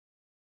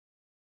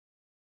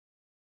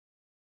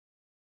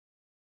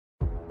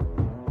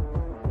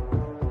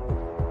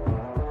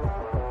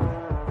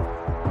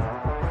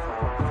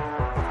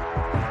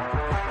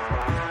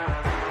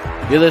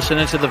You're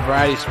listening to the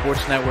Variety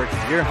Sports Network,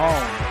 your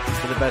home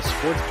for the best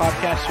sports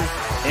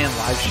podcasters and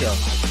live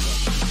shows.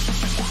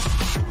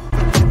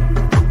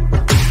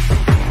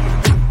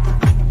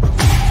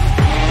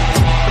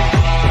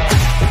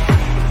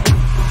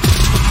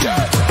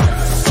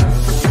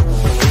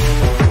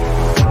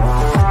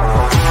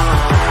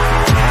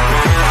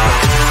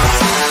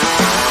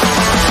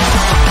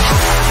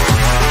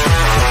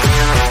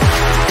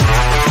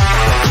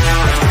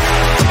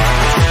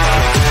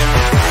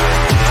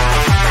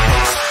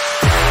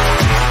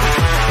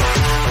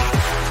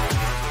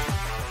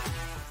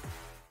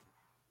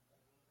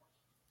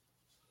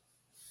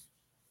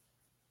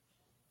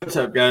 What's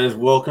up, guys?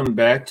 Welcome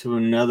back to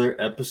another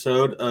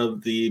episode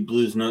of the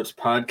Blues Notes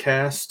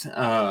podcast.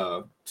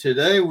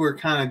 Today we're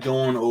kind of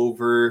going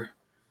over,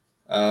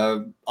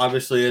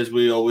 obviously, as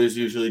we always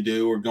usually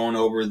do, we're going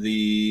over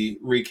the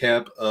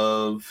recap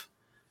of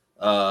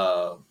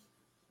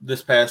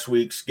this past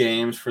week's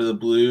games for the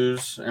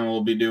Blues, and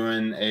we'll be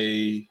doing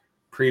a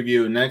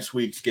preview of next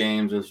week's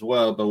games as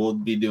well, but we'll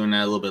be doing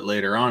that a little bit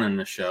later on in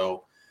the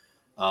show.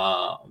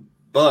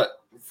 But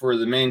for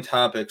the main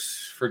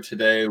topics for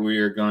today, we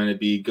are going to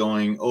be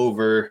going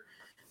over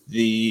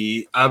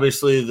the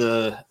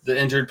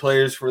injured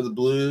players for the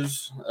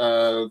Blues.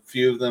 A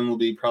few of them will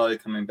be probably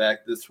coming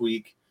back this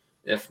week,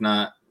 if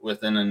not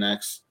within the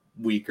next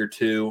week or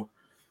two.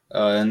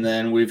 And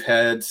then we've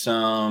had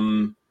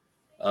some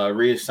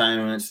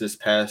reassignments this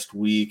past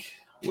week,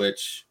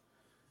 which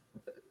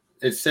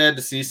it's sad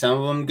to see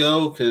some of them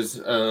go because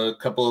a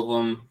couple of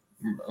them,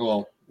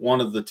 one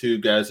of the two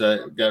guys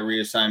that got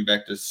reassigned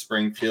back to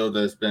Springfield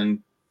has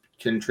been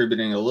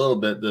contributing a little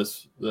bit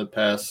the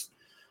past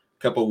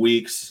couple of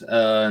weeks.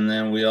 And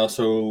then we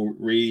also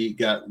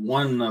got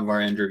one of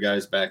our injured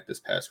guys back this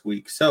past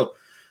week. So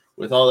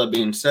with all that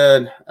being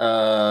said,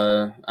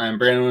 I'm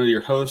Brandon,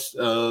 your host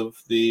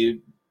of the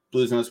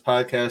Blues Notes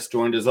podcast.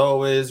 Joined as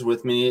always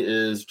with me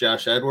is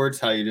Josh Edwards.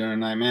 How you doing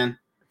tonight, man?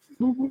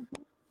 I'm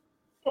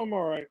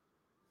all right.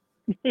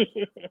 Doing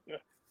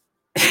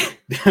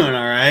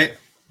all right.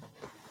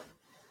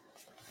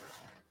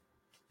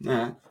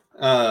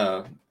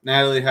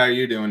 Natalie, how are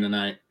you doing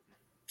tonight?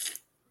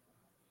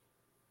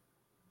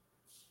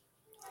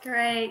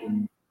 Great.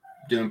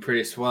 Doing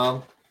pretty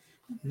swell.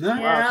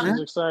 Wow, she's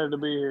excited to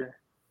be here.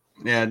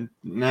 Yeah,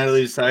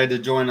 Natalie decided to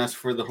join us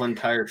for the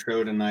entire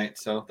show tonight,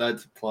 so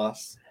that's a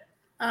plus.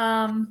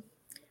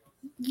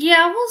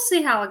 Yeah, we'll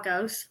see how it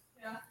goes.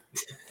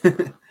 Yeah.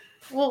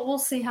 We'll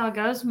see how it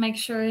goes. Make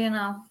sure,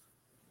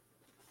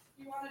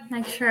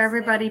 make sure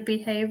everybody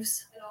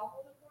behaves.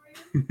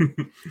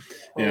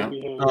 Yeah.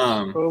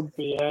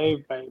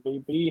 Behave,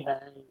 baby,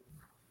 behave.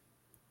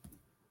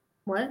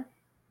 What?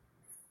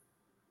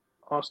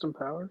 Austin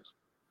Powers?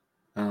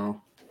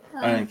 Oh,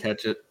 I didn't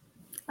catch it.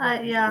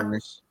 Yeah.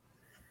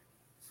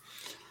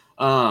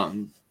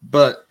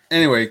 But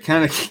anyway,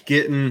 kind of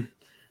getting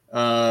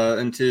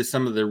into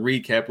some of the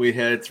recap. We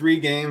had 3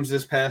 games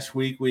this past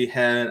week. We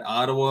had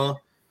Ottawa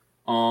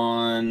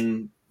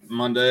on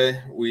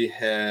Monday. We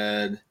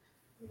had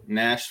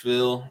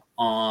Nashville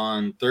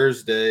on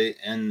Thursday,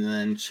 and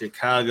then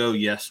Chicago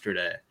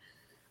yesterday.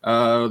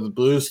 The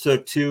Blues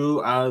took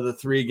 2 out of the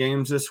 3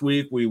 games this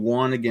week. We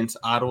won against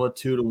Ottawa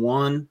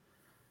 2-1.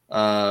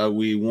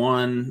 We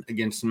won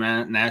against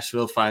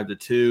Nashville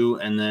 5-2,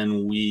 and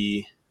then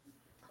we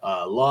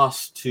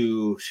lost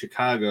to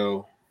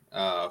Chicago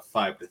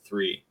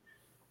 5-3.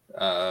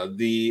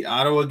 The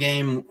Ottawa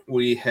game,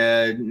 we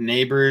had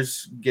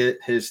Neighbors get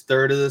his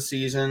 3rd of the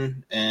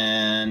season,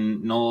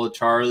 and Noel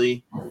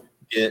Acciari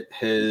get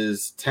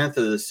his 10th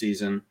of the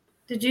season.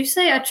 Did you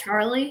say a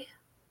Charlie?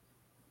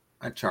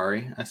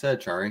 Acciari. I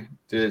said Acciari.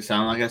 Did it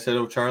sound like I said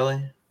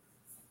Charlie?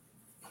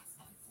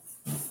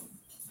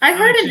 I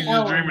heard it. She's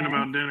just dreaming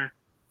about dinner.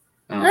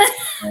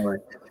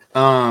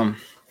 Oh,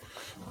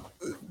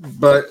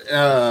 but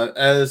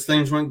as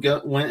things went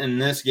in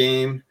this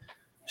game,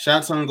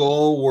 shots on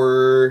goal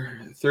were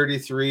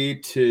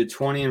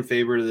 33-20 in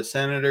favor of the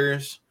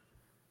Senators.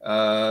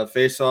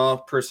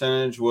 Face-off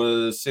percentage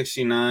was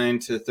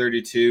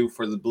 69-32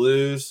 for the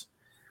Blues.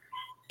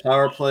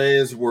 Power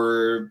plays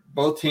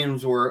both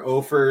teams were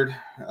 0-for.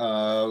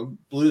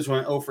 Blues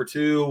went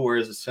 0-for-2,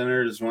 whereas the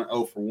Senators went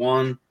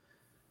 0-for-1.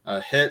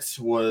 Hits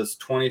was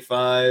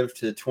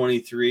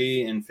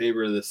 25-23 in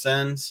favor of the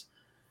Sens.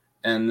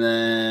 And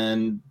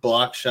then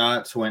block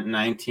shots went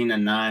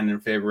 19-9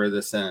 in favor of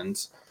the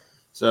Sens.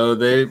 So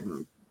this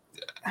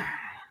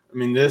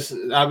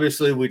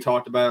obviously we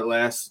talked about it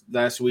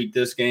last week.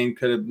 This game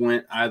could have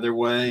went either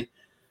way,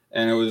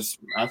 and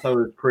I thought it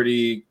was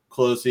pretty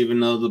close, even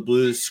though the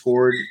Blues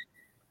scored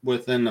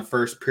within the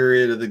first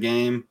period of the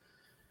game.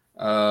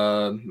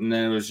 And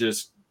then it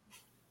was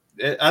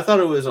I thought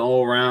it was an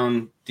all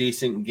around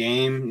decent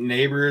game.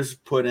 Neighbors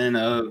put in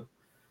a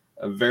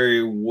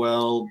very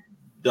well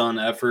done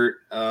effort.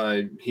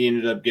 He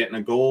ended up getting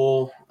a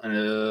goal and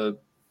a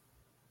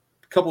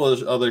couple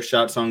of other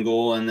shots on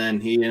goal, and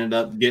then he ended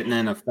up getting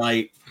in a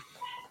fight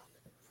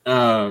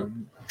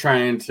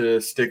trying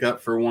to stick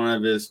up for one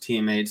of his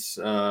teammates,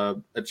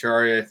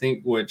 Acciari, I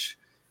think, which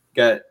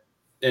got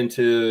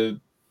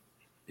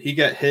he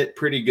got hit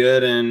pretty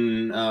good,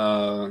 and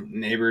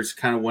Neighbors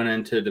kind of went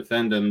in to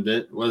defend him.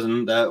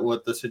 Wasn't that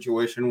what the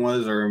situation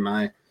was, or am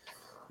I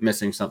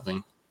missing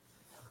something?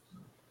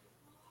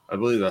 I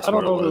believe that's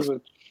what it was. I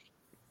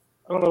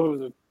don't know if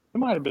it was it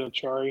might have been a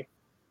Chari.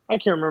 I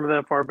can't remember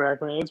that far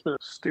back, man. It's been a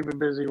stupid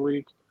busy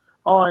week.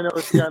 All I know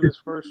is he got his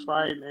first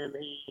fight, and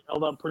he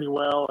held up pretty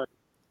well.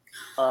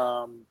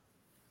 And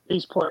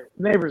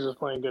Neighbors is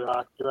playing good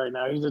hockey right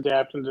now. He's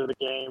adapting to the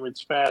game.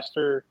 It's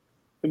faster.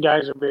 The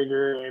guys are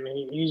bigger, and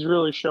he's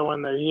really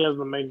showing that he has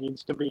the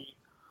makings to be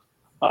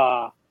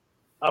a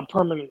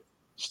permanent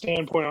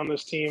standpoint on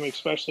this team,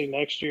 especially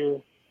next year.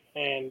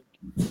 And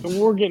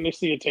we're getting to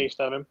see a taste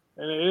of him,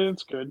 and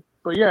it's good.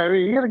 But yeah, I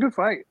mean, he had a good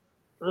fight,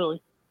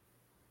 really.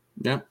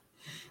 Yeah.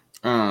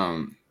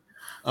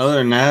 Other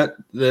than that,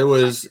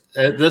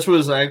 this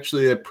was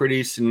actually a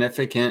pretty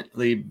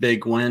significantly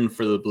big win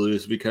for the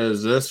Blues,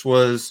 because this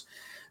was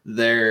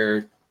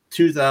their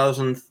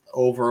 2000th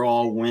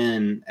overall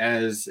win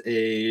as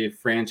a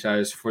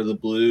franchise for the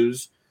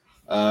Blues.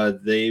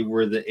 They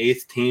were the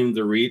 8th team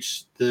to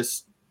reach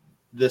this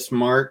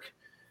mark.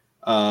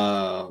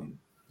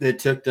 It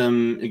took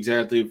them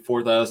exactly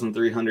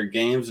 4,300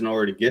 games in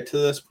order to get to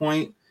this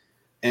point.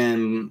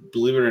 And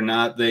believe it or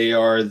not, they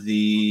are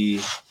the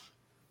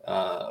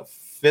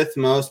 5th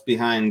most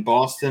behind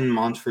Boston,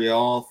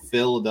 Montreal,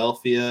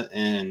 Philadelphia,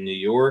 and New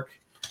York.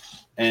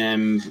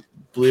 And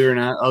believe it or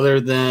not, other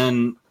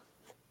than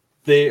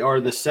they are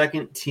the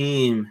 2nd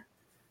team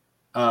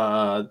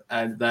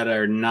that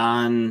are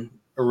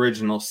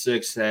non-original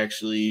 6 to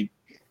actually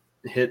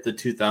hit the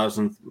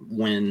 2,000th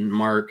win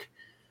mark.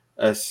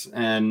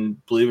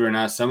 And believe it or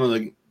not, some of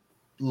the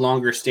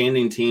longer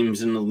standing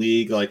teams in the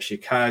league, like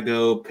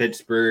Chicago,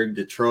 Pittsburgh,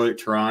 Detroit,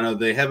 Toronto,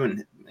 they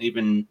haven't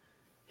even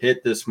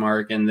hit this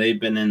mark, and they've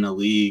been in the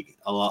league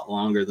a lot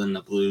longer than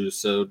the Blues.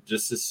 So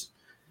just this,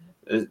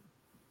 the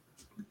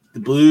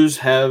Blues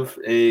have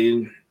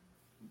a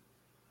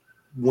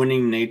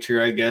winning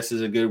nature, I guess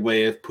is a good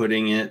way of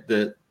putting it,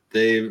 that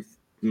they've,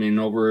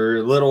 over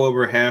a little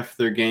over half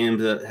their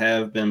games that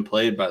have been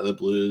played by the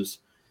Blues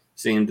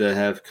seem to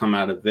have come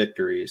out of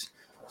victories.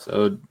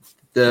 So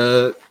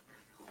to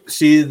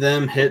see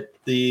them hit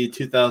the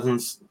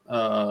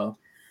 2000s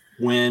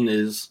win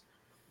is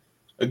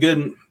a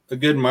good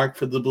mark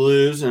for the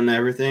Blues and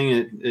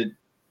everything.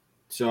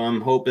 So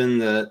I'm hoping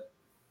that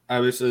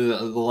obviously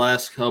the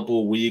last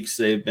couple of weeks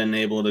they've been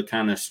able to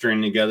kind of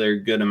string together a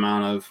good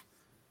amount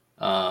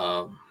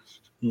of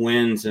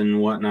wins and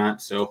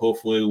whatnot. So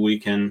hopefully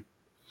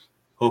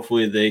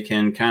they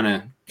can kind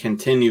of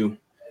continue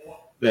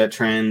that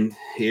trend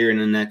here in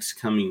the next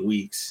coming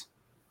weeks.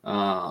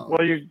 Before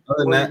we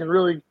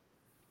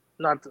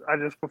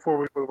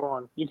move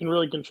on, you can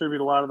really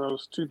contribute a lot of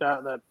those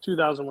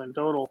 2,000 win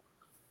total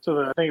to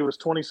I think it was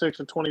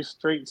 26 or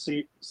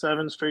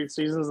 7 straight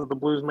seasons that the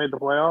Blues made the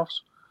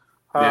playoffs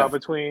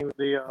between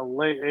the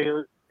late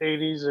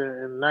 80s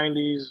and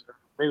 90s,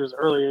 maybe it was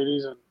early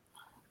 80s and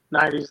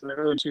 90s and the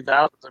early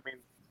 2000s.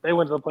 They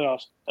went to the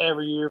playoffs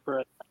every year for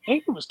I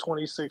think it was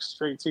 26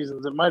 straight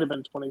seasons. It might have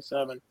been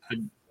 27.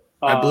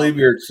 I believe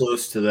you're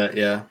close to that,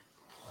 yeah.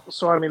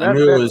 So, that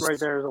right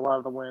there is a lot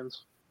of the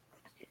wins.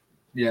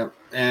 Yeah,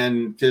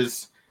 and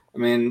because,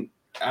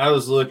 I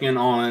was looking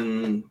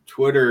on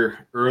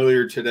Twitter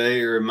earlier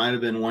today, or it might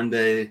have been one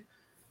day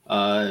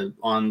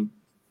on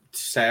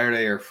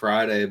Saturday or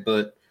Friday,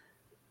 but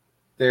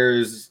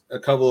there's a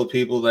couple of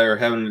people that are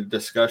having a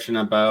discussion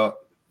about,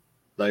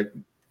 like,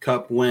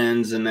 cup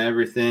wins and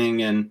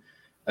everything, and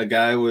a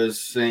guy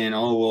was saying,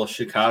 oh, well,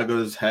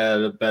 Chicago's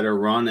had a better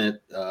run at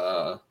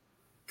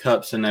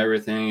cups and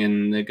everything,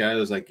 and the guy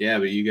was like, yeah,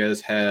 but you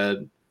guys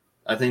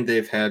I think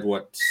they've had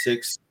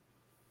six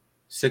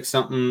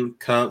something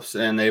cups,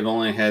 and they've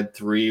only had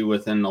 3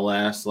 within the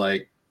last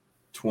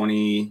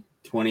 20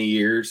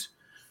 years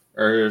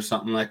or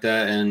something like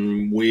that,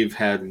 and we've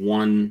had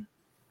one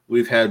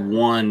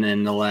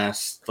in the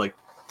last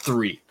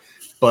 3.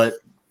 But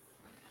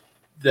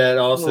that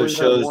also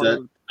shows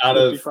that out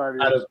of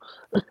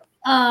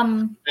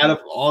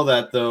all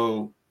that,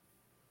 though,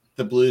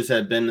 the Blues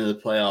had been to the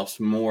playoffs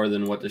more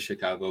than what the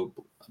Chicago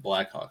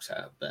Blackhawks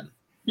have been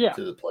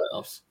to the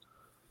playoffs.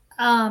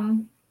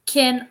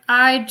 Can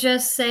I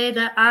just say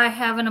that I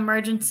have an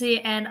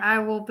emergency and I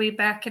will be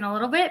back in a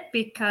little bit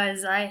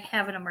because I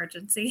have an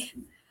emergency?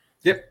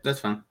 Yep, that's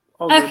fine.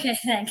 Okay,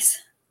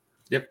 thanks.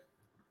 Yep.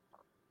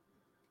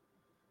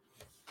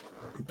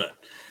 But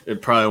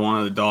probably one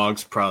of the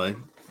dogs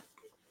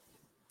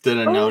did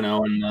a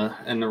no-no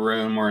in the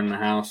room or in the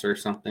house or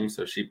something,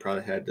 so she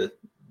probably had to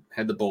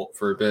bolt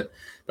for a bit.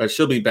 But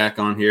she'll be back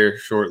on here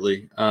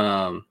shortly.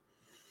 Kind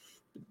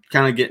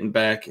of getting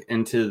back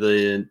into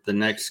the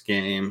next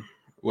game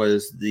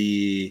was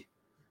the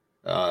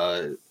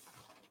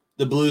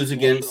Blues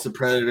against the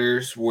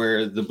Predators,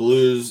 where the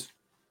Blues,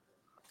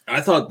 I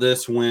thought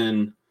this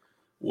win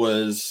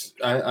was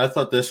I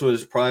thought this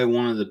was probably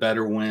one of the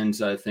better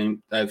wins I think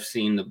I've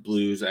seen the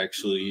Blues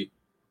actually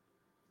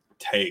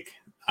take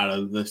out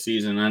of the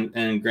season.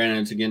 And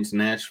granted, it's against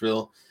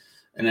Nashville,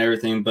 and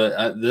everything.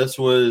 But this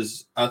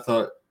was, I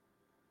thought,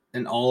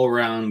 an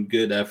all-around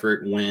good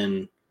effort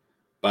win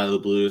by the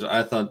Blues.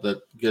 I thought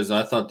that because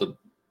I thought the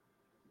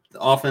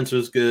offense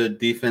was good,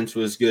 defense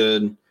was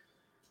good,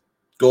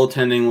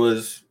 goaltending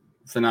was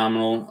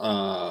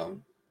phenomenal.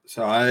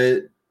 So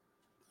I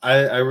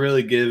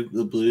really give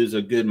the Blues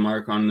a good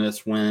mark on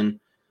this win.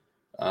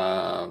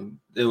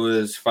 It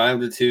was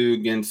 5-2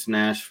 against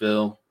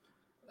Nashville.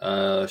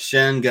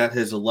 Shen got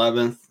his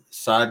 11th.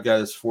 Saad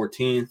got his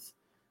 14th.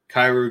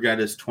 Kyrou got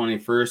his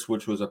 21st,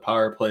 which was a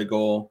power play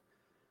goal.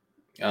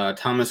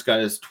 Thomas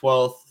got his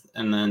 12th,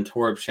 and then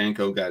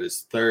Toropchenko got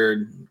his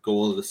 3rd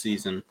goal of the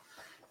season.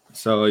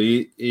 So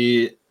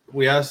we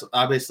also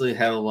obviously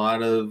have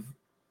a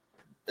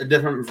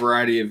different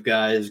variety of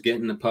guys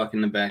getting the puck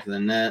in the back of the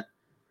net,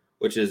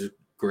 which is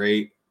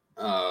great.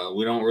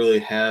 We don't really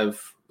have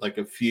like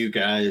a few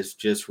guys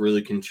just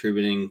really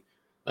contributing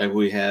like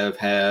we have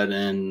had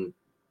in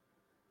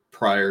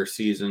prior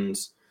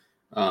seasons.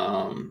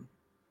 But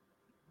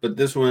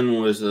this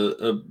win was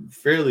a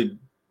fairly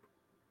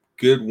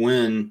good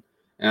win.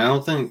 And I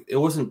don't think it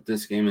wasn't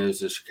this game. It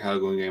was the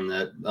Chicago game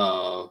that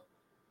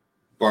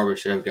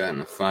Barbashev got in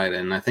a fight.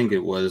 And I think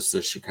it was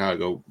the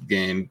Chicago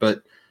game.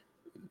 But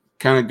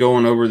kind of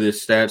going over the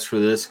stats for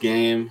this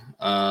game,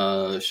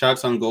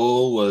 shots on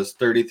goal was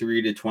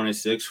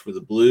 33-26 for the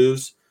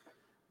Blues.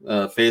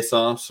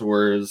 Faceoffs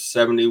were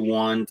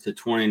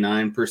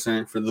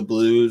 71-29% for the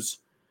Blues.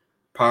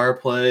 Power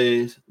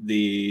play,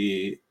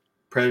 the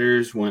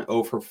Predators went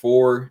 0 for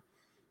 4.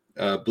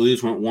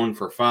 Blues went 1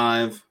 for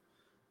 5.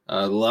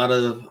 A lot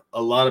of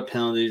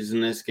penalties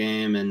in this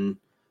game, and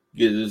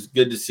it was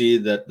good to see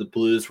that the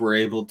Blues were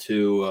able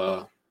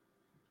to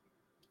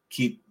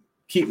keep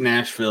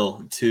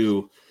Nashville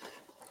to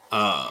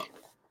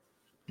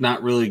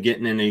not really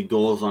getting any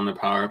goals on the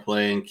power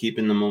play and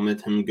keeping the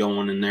momentum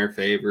going in their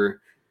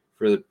favor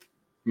for the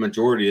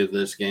majority of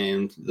this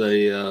game.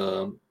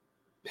 The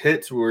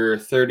hits were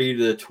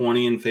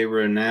 30-20 in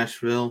favor of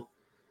Nashville.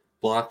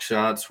 Block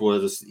shots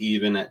was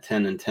even at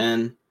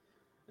 10-10.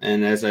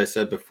 And as I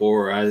said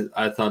before,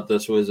 I thought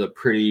this was a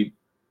pretty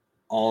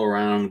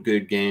all-around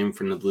good game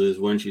from the Blues.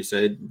 Wouldn't you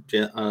say,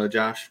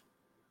 Josh?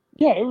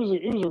 Yeah, it was a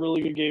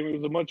really good game. It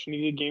was a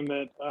much-needed game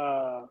that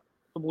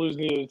the Blues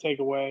needed to take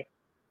away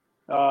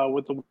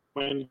with the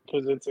win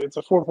because it's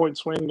a 4-point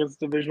swing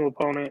against a divisional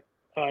opponent.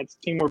 It's a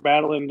team we're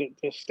battling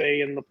to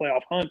stay in the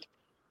playoff hunt.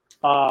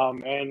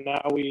 And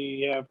now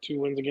we have 2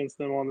 wins against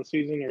them on the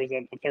season, or is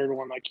that the third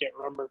one? I can't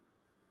remember.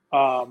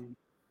 I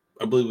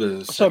believe it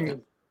was the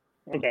second.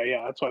 Okay,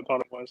 yeah, that's what I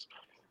thought it was.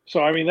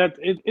 So, I mean,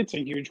 it's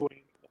a huge win.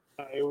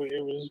 It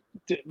was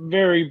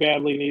very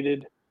badly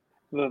needed.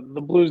 The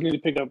Blues need to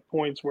pick up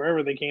points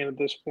wherever they can at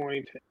this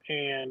point,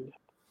 and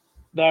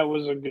that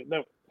was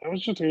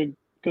just a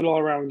good all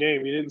around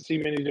game. You didn't see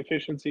many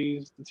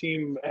deficiencies. The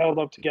team held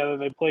up together.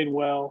 They played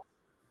well.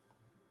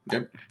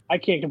 Yep. I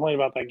can't complain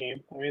about that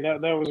game. I mean,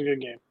 that was a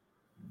good game.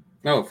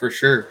 No, for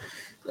sure.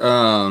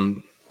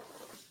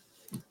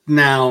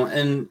 Now,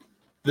 in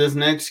this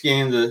next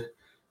game, the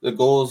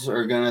goals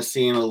are going to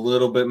seem a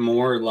little bit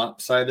more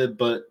lopsided,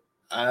 but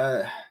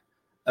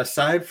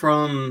aside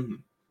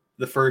from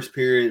the first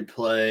period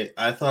play,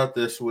 I thought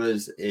this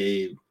was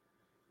a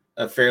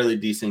fairly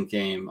decent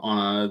game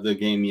on the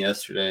game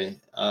yesterday.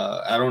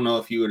 I don't know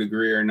if you would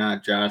agree or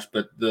not, Josh,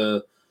 but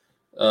the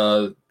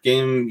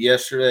game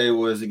yesterday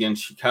was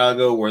against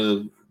Chicago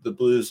where the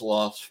Blues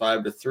lost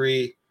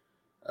 5-3.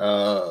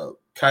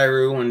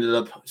 Kyrou ended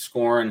up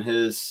scoring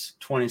his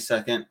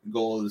 22nd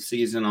goal of the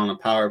season on a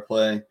power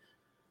play.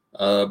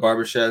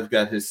 Barbashev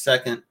got his his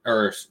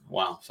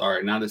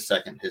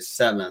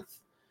 7th.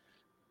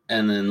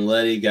 And then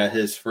Leddy got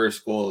his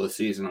first goal of the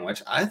season,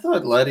 which I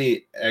thought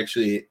Leddy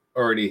actually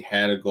already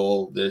had a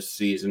goal this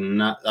season.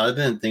 I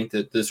didn't think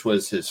that this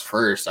was his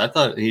first. I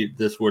thought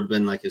this would have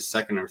been like his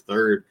second or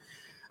third.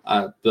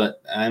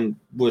 But I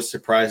was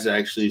surprised to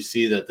actually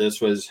see that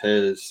this was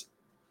his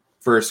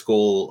first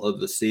goal of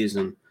the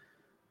season.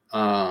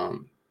 For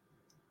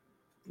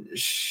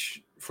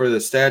the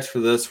stats for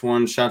this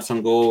one, shots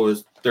on goal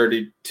was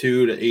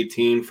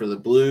 32-18 for the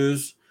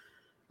Blues,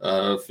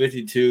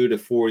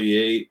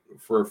 52-48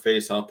 for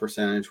face-off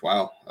percentage.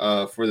 Wow.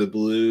 For the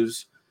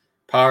Blues,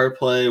 power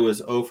play was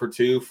 0 for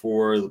 2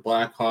 for the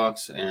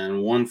Blackhawks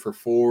and 1 for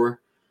 4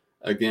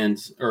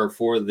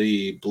 for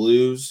the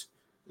Blues.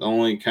 The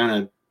only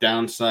kind of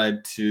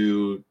downside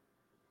to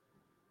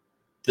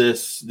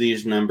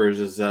these numbers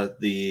is that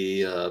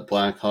the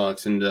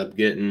Blackhawks ended up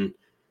getting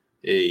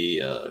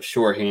a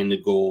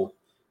shorthanded goal,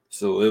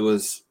 so it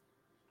was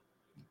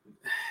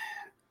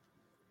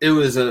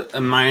a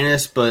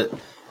minus. But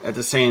at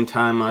the same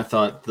time, I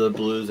thought the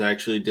Blues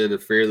actually did they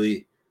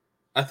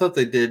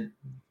did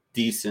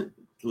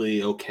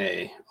decently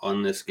okay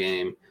on this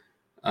game.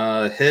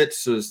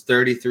 Hits was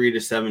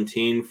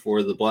 33-17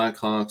 for the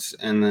Blackhawks,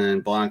 and then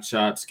block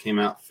shots came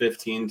out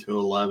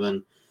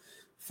 15-11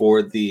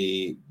 for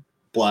the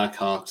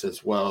Blackhawks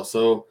as well.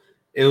 So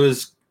it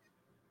was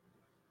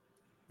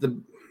the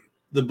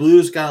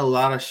Blues got a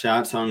lot of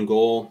shots on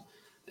goal,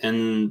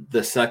 in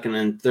the second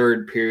and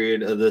third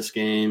period of this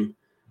game.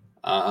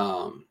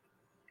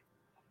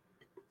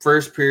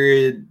 First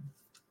period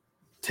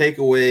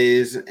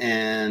takeaways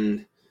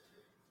and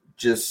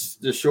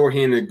just the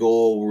shorthanded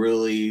goal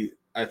really,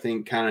 I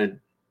think, kind of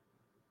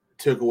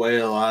took away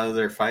a lot of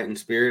their fighting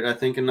spirit, I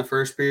think, in the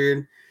first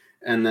period.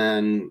 And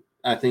then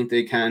I think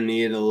they kind of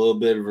needed a little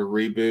bit of a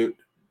reboot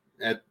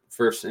at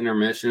first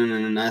intermission.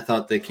 And I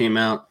thought they came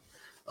out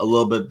a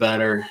little bit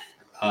better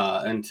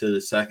into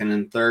the second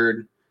and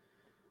third,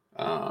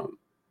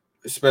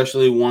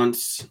 especially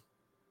once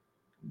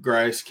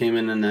Grice came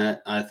in the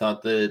net. I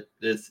thought that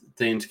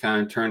things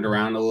kind of turned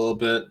around a little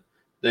bit.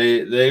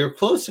 They were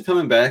close to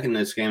coming back in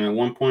this game. At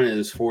one point, it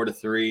was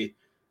 4-3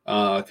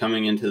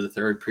 coming into the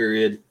third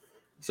period.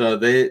 So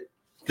they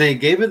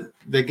gave it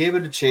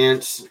a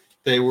chance.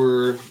 They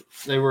were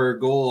a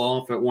goal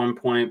off at one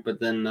point, but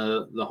then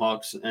the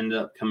Hawks ended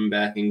up coming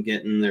back and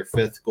getting their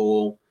fifth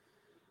goal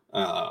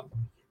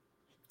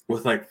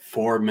with like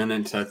 4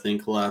 minutes, I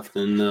think, left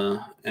in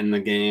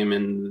the game,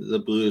 and the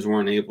Blues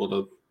weren't able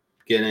to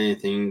get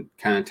anything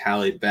kind of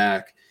tallied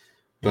back.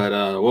 But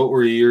what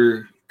were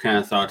your kind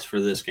of thoughts for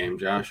this game,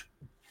 Josh?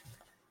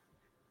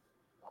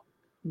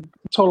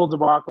 Total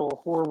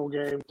debacle, horrible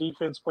game.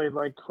 Defense played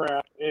like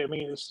crap. I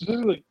mean,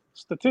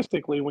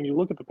 statistically, when you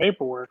look at the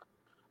paperwork,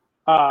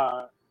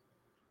 on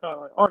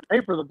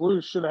paper, the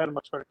Blues should have had a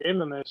much better game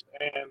than this.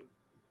 And,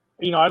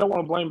 I don't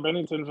want to blame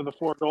Bennington for the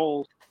 4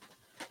 goals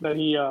that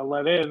he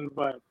let in,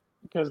 but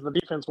because the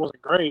defense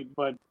wasn't great.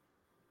 But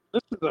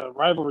this is a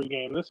rivalry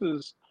game. This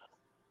is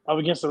up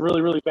against a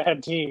really, really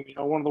bad team.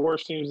 One of the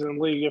worst teams in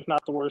the league, if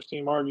not the worst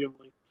team,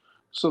 arguably.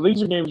 So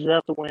these are games you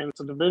have to win.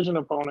 It's a division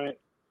opponent.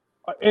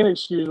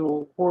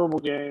 Inexcusable, horrible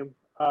game.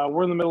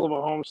 We're in the middle of a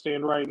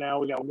homestand right now.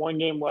 We got 1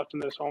 game left in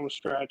this home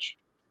stretch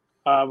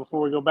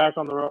before we go back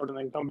on the road and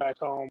then come back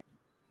home.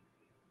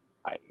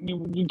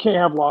 You can't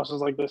have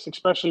losses like this,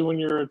 especially when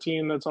you're a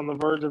team that's on the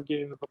verge of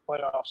getting to the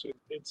playoffs.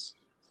 It's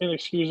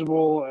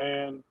inexcusable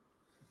and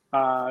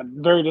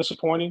very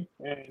disappointing.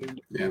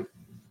 And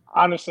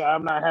honestly,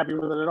 I'm not happy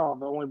with it at all.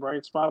 The only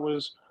bright spot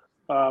was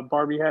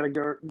Barbie had a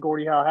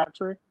Gordie Howe hat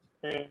trick,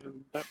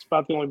 and that's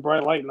about the only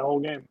bright light in the whole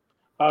game.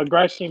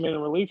 Grice came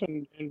in relief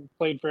and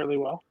played fairly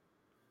well.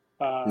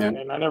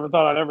 And I never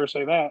thought I'd ever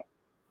say that.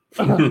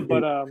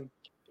 But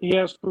he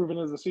has proven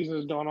as the season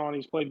has gone on,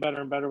 he's played better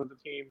and better with the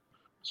team.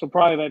 So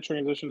probably that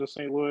transition to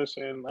St. Louis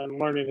and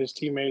learning his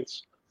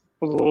teammates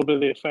was a little bit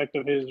of the effect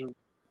of his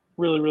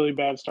really, really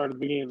bad start at the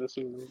beginning of the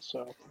season.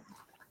 So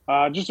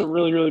just a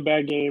really, really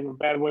bad game, a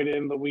bad way to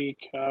end the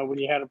week when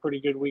you had a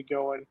pretty good week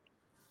going.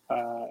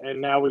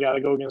 And now we got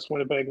to go against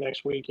Winnipeg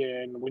next week,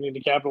 and we need to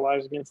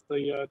capitalize against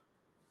the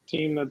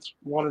team that's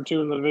 1 or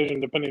 2 in the division,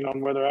 depending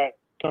on where they're at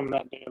come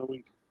that day of the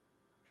week.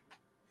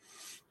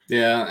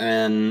 Yeah,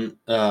 and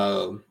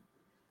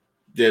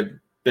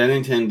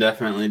Bennington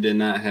definitely did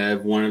not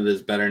have one of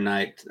his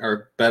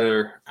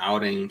better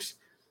outings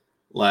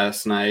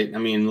last night. I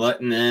mean,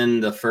 letting in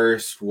the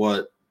first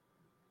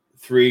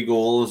 3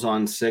 goals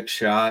on 6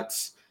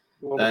 shots.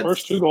 Well, the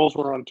first 2 goals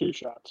were on 2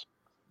 shots.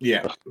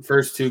 Yeah,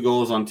 first 2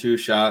 goals on 2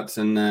 shots,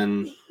 and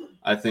then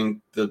I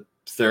think the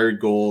third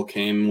goal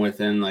came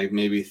within like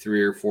maybe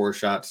 3 or 4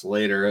 shots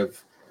later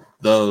of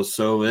those.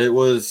 So it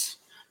was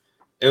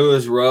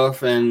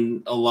rough,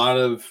 and a lot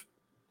of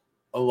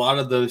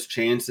those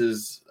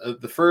chances.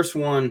 The first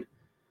one,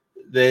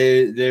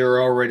 they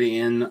were already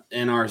in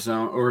our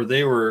zone, or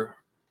they were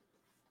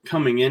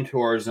coming into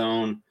our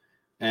zone,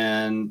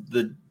 and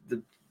the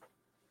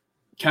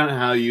kind of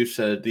how you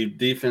said, the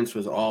defense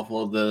was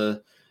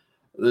awful.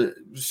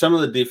 Some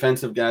of the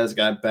defensive guys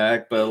got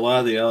back, but a lot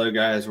of the other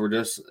guys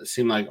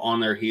seemed like on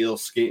their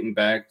heels, skating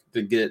back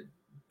to get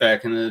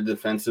back into the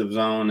defensive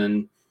zone,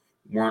 and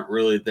weren't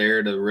really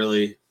there to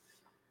really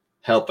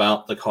help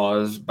out the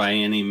cause by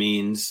any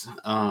means.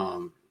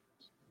 Then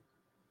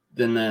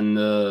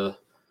the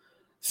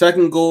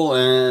second goal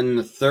and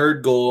the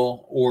third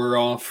goal were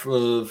off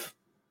of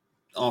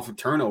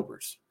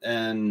turnovers,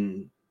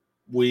 and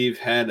we've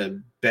had a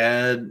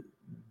bad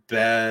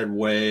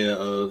way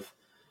of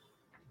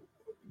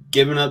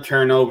giving up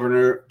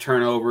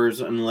turnovers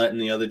and letting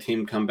the other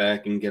team come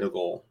back and get a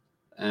goal.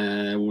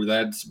 And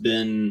that's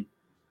been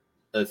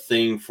a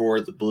thing for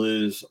the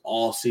Blues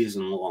all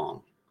season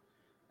long.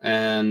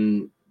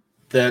 And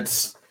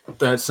that's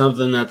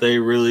something that they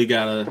really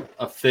gotta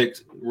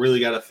fix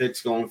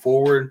going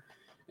forward.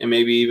 And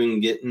maybe even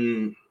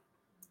getting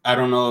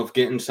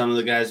some of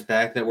the guys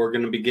back that we're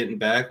going to be getting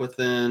back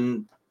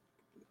within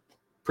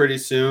pretty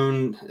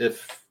soon,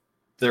 if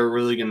they're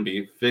really going to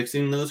be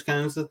fixing those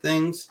kinds of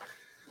things.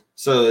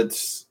 So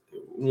it's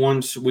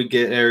once we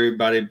get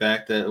everybody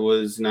back that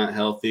was not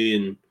healthy,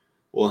 and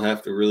we'll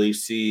have to really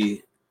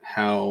see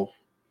how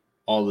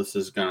all this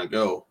is going to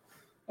go.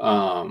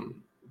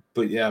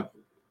 But yeah,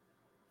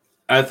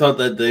 I thought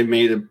that they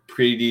made a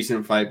pretty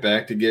decent fight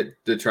back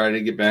to try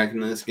to get back in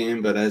this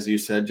game. But as you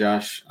said,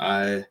 Josh,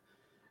 I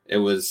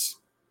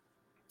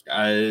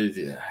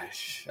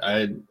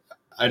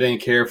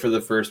didn't care for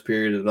the first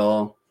period at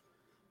all.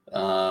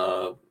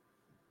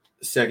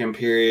 second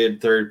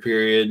period, third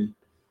period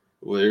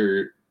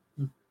were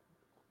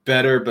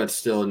better, but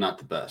still not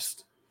the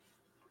best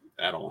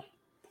at all.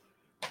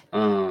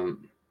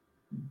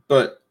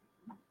 But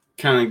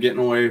kind of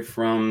getting away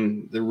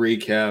from the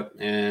recap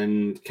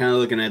and kind of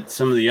looking at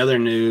some of the other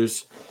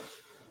news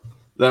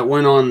that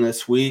went on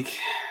this week.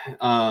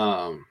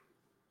 There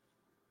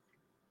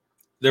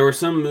were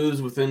some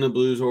moves within the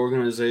Blues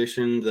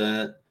organization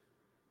that,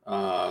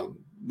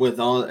 with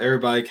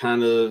everybody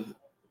kind of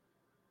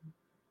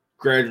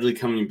gradually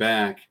coming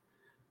back,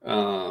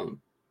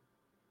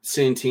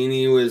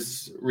 Santini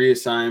was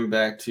reassigned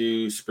back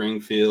to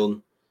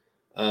Springfield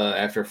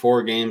after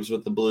 4 games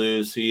with the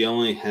Blues. He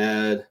only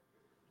had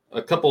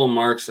a couple of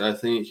marks. I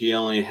think he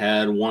only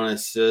had 1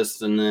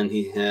 assist, and then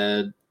he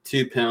had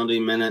 2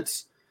 penalty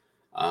minutes.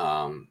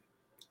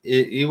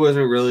 He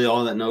wasn't really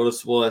all that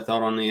noticeable, I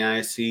thought, on the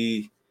ice.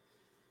 He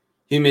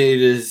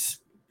made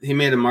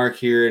a mark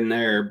here and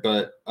there,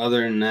 but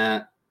other than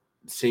that,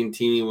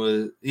 Santini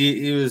was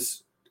he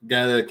was a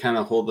guy that kind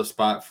of hold the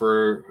spot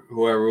for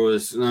whoever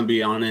was going to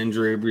be on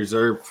injury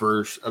reserve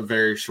for a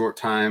very short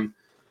time.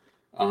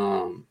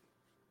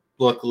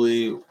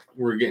 Luckily,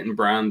 we're getting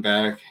Brown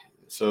back,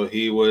 so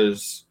he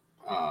was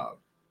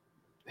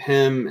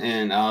him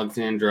and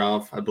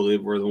Alexandrov, I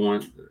believe, were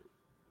the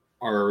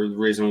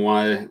reason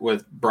why,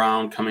 with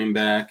Brown coming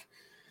back,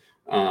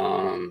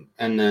 and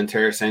then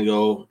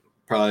Tarasenko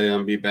probably going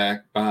to be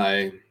back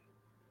by,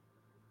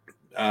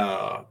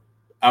 I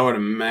would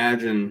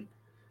imagine,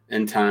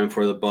 in time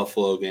for the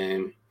Buffalo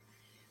game,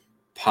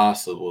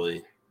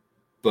 possibly.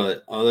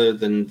 But other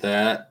than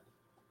that,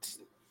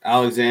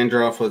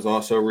 Alexandrov was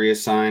also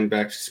reassigned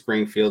back to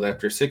Springfield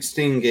after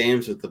 16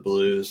 games with the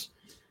Blues.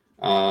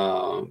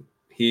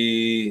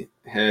 He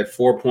had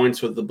 4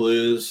 points with the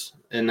Blues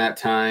in that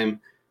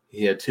time.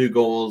 He had 2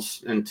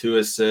 goals and 2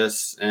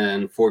 assists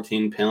and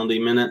 14 penalty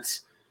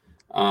minutes.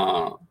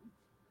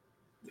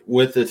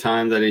 With the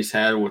time that he's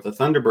had with the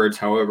Thunderbirds,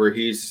 however,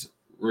 he's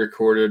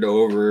recorded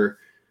over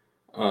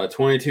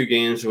 22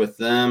 games with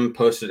them,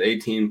 posted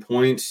 18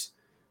 points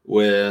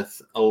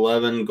with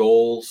 11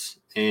 goals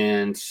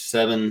and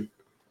seven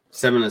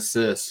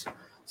assists.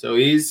 So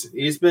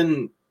he's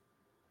been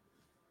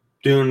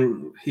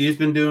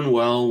doing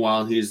well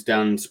while he's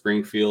down in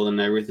Springfield and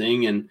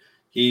everything, and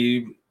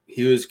he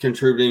was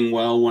contributing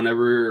well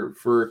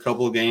for a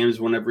couple of games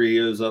whenever he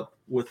was up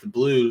with the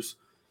Blues.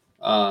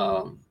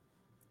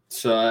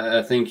 So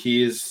I think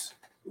he's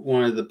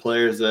one of the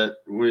players that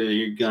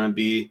we're going to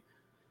be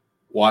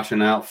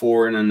watching out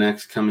for in the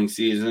next coming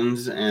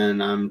seasons,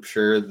 and I'm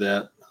sure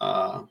that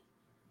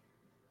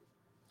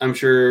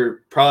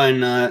probably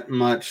not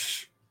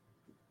much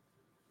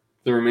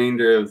the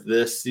remainder of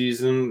this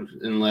season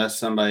unless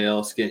somebody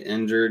else gets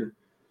injured.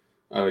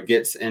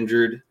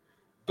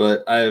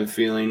 But I have a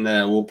feeling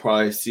that we'll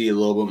probably see a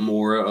little bit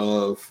more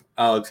of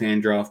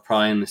Alexandrov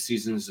probably in the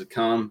seasons to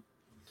come.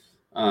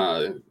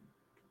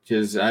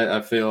 Because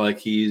I feel like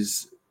he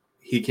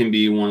can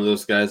be one of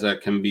those guys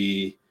that can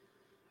be,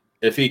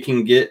 if he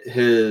can get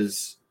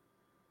his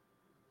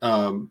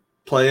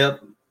play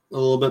up a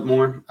little bit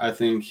more, I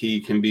think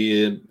he can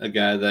be a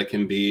guy that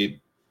can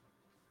be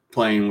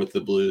playing with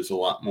the Blues a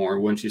lot more,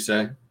 wouldn't you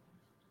say?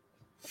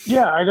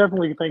 Yeah, I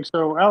definitely think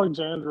so.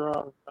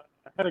 Alexandrov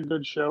had a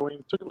good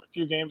showing. Took him a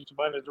few games to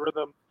find his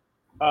rhythm.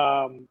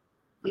 And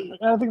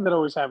I think that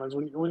always happens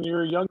when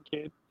you're a young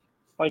kid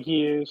like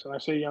he is, and I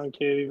say young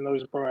kid even though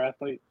he's a pro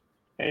athlete,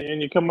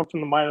 and you come up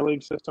from the minor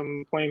league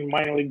system playing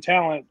minor league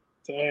talent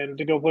and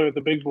to go play with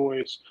the big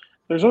boys,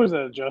 there's always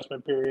that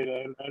adjustment period.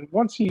 And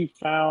once he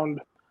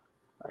found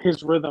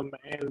his rhythm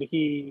and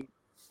the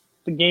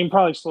game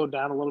probably slowed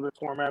down a little bit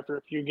for him after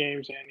a few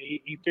games, and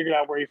he figured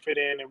out where he fit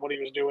in and what he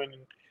was doing.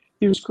 And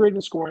he was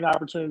creating scoring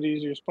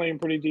opportunities. He was playing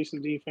pretty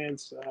decent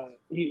defense.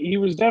 He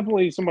was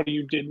definitely somebody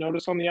you did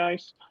notice on the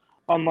ice,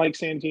 unlike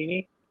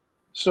Santini.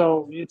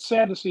 So it's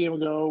sad to see him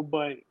go,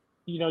 but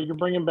you're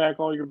bringing back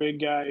all your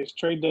big guys.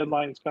 Trade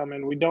deadline's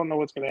coming. We don't know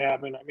what's going to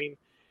happen. I mean,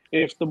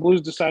 if the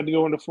Blues decide to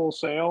go into full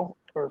sale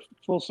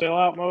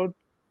out mode,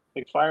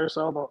 like fire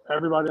sale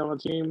everybody on the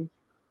team,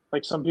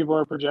 like some people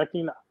are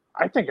projecting,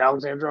 I think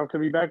Alexandrov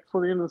could be back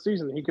before the end of the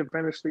season. He could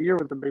finish the year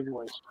with the big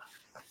boys.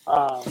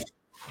 I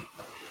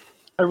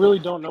really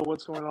don't know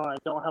what's going on. I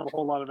don't have a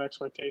whole lot of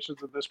expectations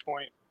at this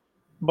point.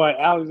 But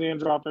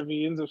Alexandrov, if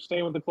he ends up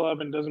staying with the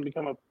club and doesn't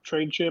become a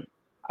trade chip,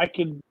 I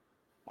could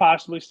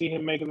possibly see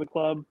him making the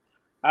club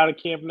out of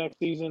camp next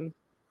season.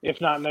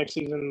 If not next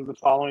season, the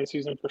following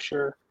season for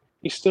sure.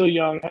 He's still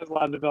young, has a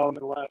lot of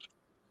development left.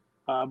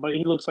 But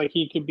he looks like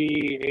he could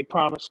be a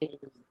promising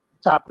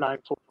top 9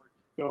 forward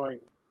going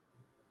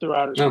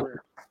throughout his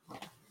career.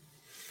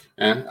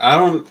 Yeah, I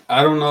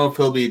don't know if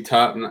he'll be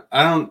top.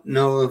 I don't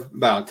know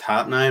about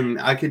top 9.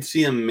 I could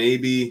see him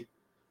maybe.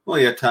 Well,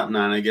 yeah, top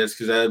 9, I guess,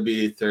 because that would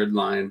be third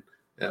line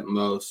at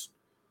most.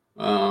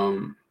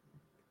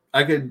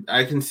 I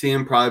can see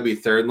him probably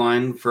be third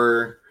line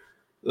for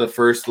the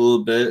first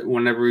little bit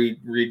whenever he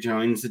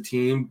rejoins the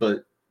team.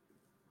 But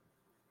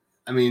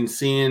I mean,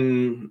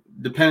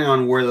 depending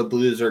on where the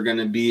Blues are going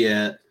to be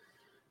at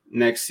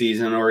next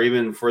season or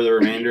even for the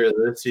remainder of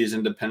this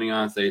season, depending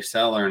on if they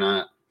sell or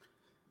not.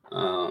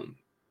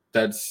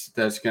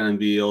 That's going to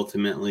be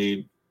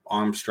ultimately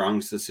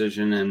Armstrong's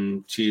decision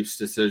and Chiefs'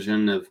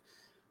 decision of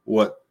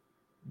what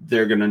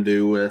they're going to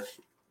do with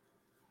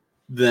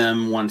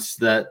them once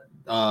that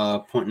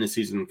point in the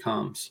season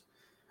comes.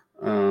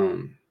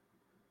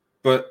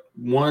 But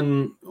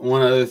one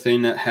other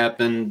thing that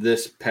happened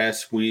this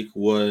past week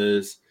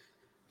was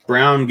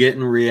Brown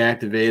getting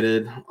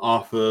reactivated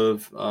off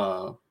of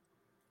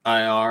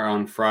IR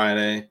on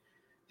Friday.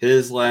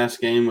 His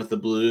last game with the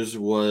Blues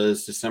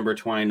was December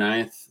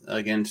 29th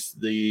against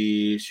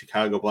the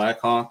Chicago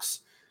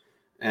Blackhawks.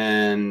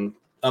 And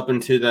up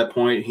until that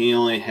point, he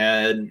only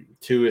had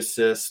 2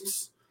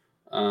 assists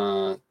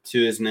to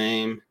his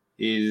name.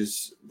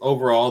 He's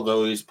overall,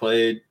 though, he's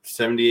played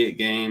 78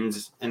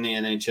 games in the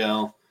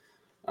NHL.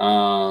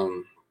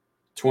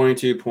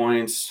 22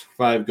 points,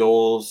 5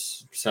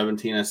 goals,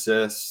 17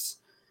 assists,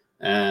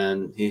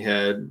 and he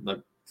had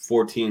like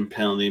 14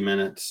 penalty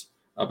minutes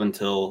up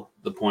until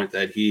the point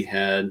that he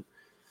had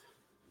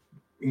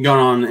gone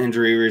on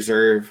injury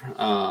reserve.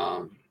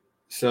 I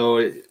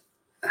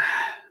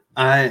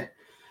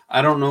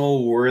don't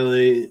know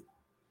really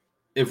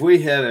if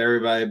we had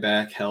everybody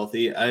back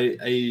healthy.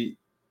 I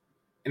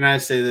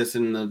say this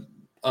in the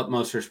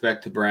utmost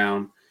respect to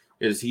Brown,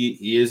 is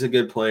he is a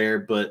good player,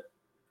 but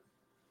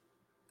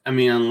I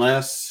mean,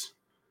 unless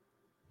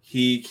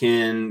he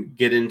can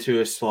get into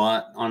a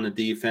slot on the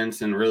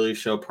defense and really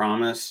show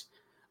promise,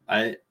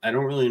 I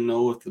don't really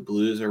know if the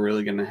Blues are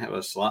really going to have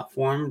a slot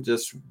for him,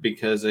 just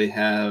because they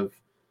have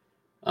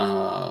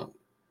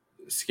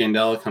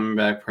Scandella coming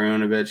back,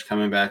 Perunovich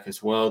coming back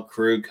as well,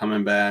 Krug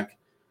coming back.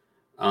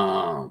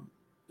 And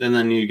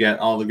then you get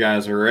all the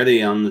guys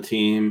already on the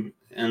team.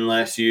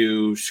 Unless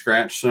you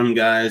scratch some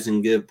guys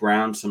and give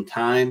Brown some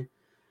time,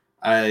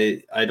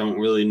 I don't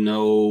really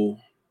know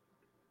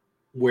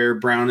where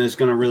Brown is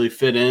going to really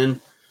fit in.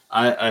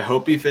 I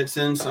hope he fits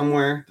in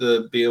somewhere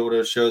to be able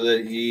to show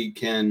that he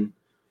can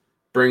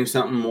bring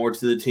something more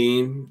to the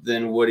team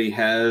than what he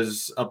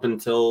has up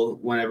until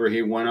whenever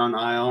he went on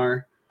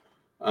IR.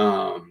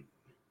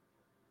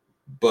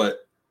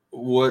 But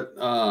what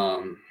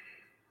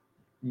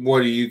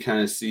do you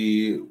kind of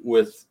see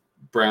with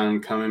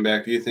Brown coming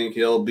back? Do you think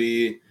he'll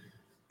be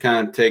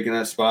kind of taking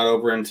that spot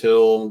over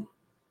until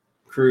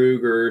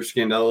Krug or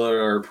Scandella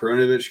or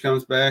Perunovich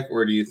comes back,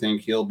 or do you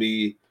think he'll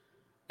be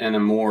in a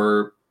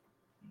more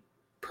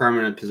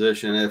permanent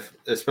position,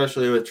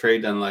 especially with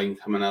trade deadline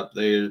coming up,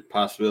 the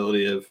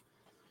possibility of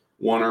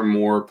one or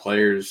more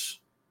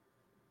players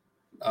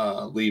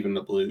leaving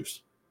the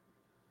Blues?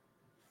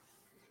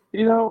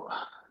 You know,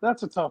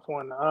 that's a tough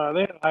one.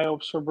 They had high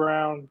hopes for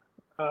Brown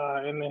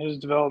in his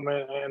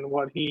development and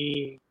what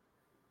he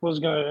was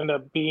going to end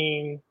up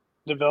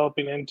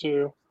developing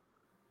into.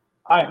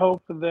 I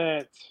hope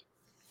that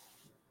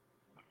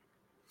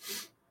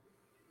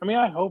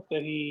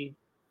he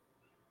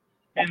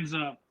ends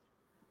up,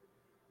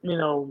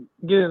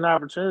 getting an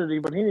opportunity,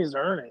 but he needs to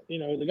earn it.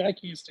 The guy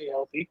can't stay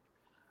healthy.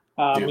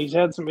 He's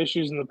had some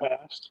issues in the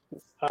past.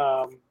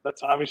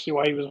 That's obviously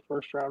why he was a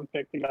first-round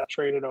pick that got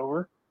traded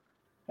over.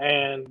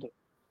 And,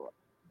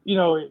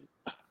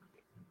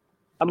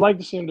 I'd like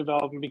to see him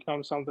develop and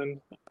become something.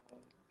 I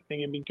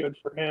think it'd be good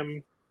for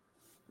him.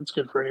 It's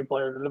good for any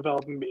player to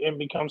develop and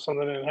become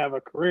something and have a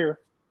career.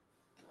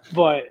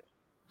 But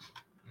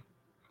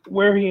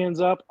where he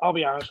ends up, I'll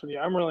be honest with you,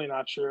 I'm really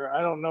not sure.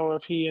 I don't know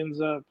if he ends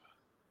up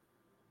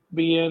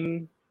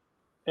being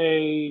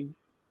a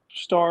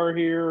star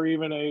here or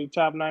even a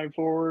top 9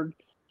 forward.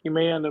 He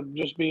may end up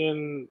just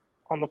being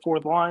on the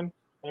 4th line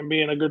and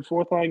being a good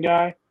 4th line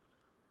guy.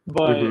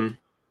 But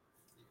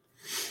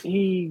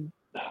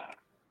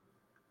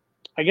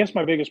I guess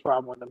my biggest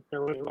problem with him,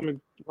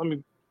 let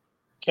me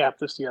cap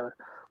this together.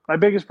 My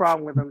biggest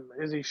problem with him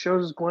is he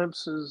shows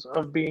glimpses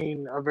of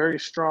being a very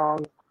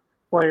strong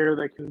player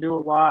that can do a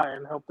lot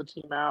and help the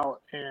team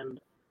out and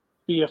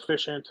be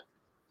efficient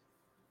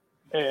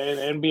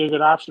and be a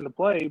good option to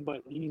play,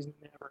 but he's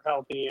never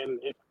healthy. And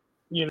if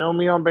you know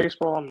me on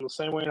baseball, I'm the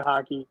same way in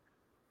hockey.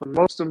 The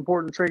most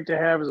important trait to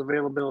have is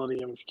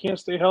availability. And if you can't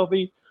stay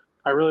healthy,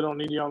 I really don't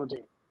need you on the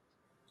team.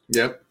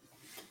 Yep.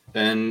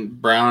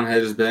 And Brown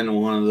has been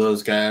one of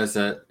those guys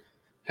that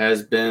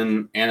has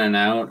been in and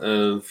out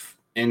of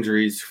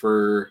injuries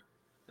for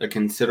a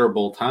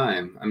considerable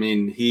time. I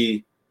mean,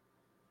 he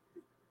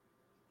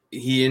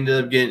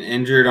ended up getting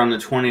injured on the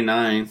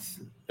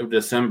 29th of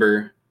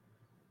December,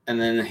 and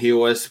then he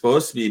was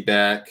supposed to be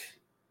back,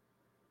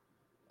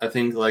 I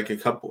think, like a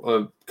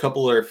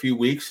couple or a few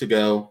weeks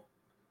ago.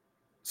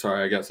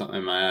 Sorry, I got something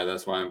in my eye.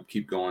 That's why I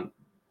keep going.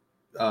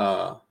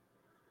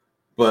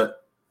 But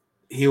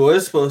he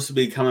was supposed to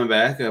be coming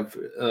back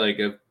like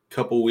a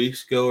couple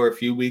weeks ago or a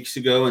few weeks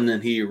ago, and then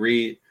he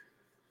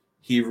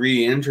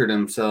re-injured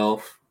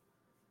himself,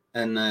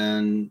 and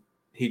then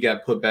he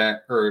got put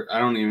back, or I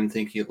don't even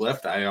think he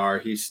left IR.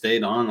 He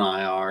stayed on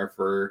IR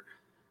for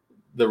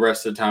the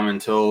rest of the time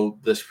until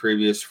this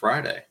previous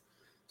Friday.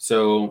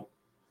 So,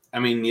 I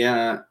mean,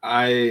 yeah,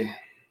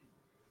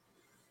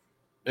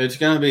 It's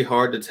going to be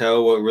hard to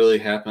tell what really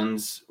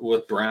happens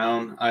with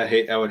Brown.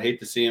 I would hate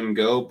to see him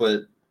go,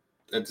 but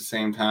at the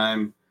same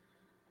time,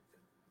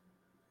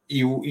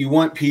 you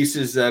want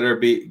pieces that are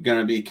going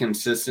to be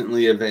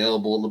consistently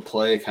available to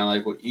play, kind of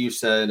like what you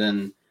said.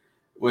 And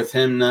with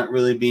him not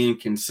really being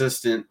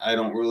consistent, I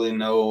don't really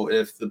know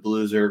if the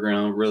Blues are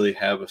going to really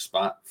have a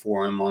spot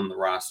for him on the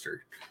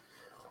roster.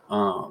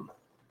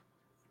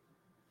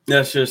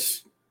 That's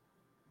just,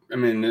 I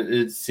mean,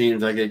 it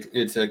seems like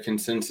it's a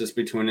consensus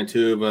between the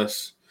two of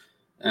us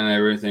and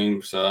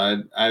everything.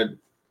 So I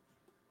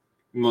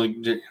like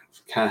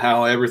kind of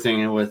how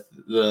everything with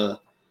the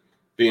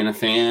being a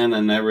fan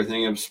and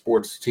everything of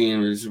sports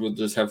teams, we'll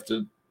just have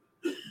to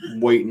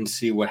wait and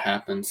see what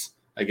happens,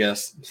 I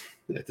guess,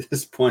 at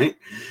this point.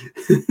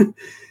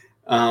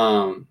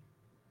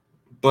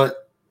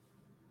 But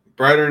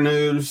brighter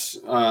news,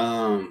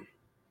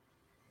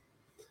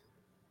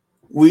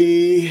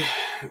 we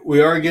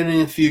are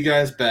getting a few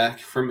guys back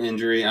from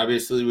injury.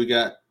 Obviously, we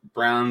got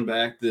Brown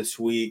back this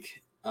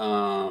week,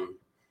 and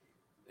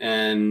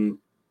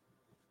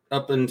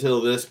up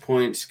until this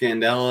point,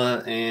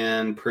 Scandella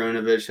and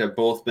Perunovic have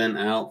both been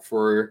out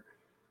for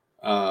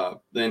the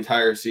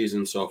entire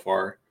season so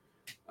far.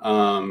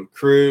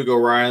 Krug,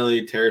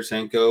 O'Reilly,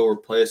 Tarasenko were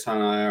placed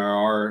on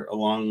IR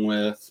along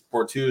with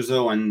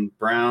Bortuzzo and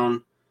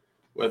Brown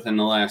within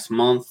the last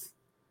month.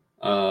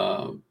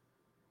 And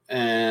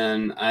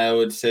I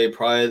would say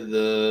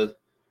probably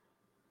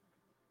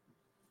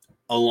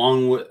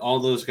along with all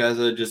those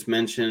guys I just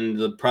mentioned,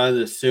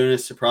 probably the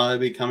soonest to probably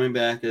be coming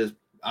back is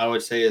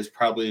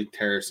probably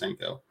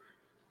Tarasenko.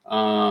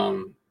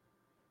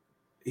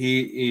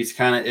 He's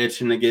kind of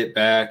itching to get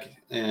back,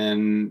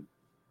 and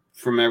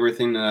from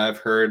everything that I've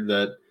heard,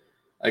 that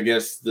I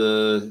guess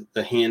the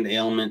hand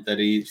ailment that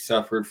he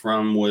suffered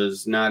from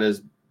was not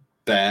as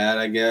bad,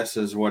 I guess,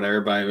 as what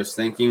everybody was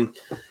thinking.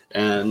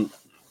 And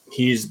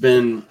he's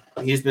been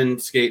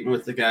skating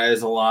with the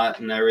guys a lot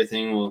and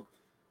everything.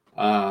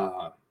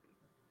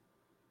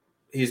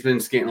 He's been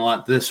skating a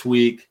lot this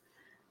week,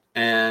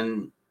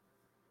 and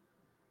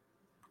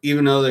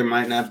even though there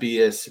might not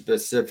be a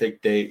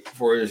specific date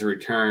for his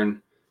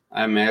return,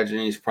 I imagine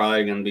he's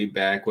probably going to be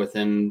back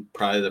within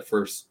probably the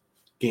first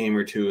game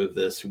or two of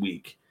this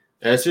week.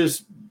 That's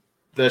just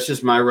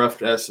my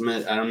rough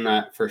estimate. I'm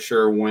not for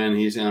sure when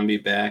he's going to be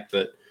back,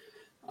 but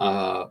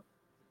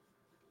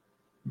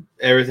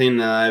everything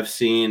that I've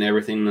seen,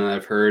 everything that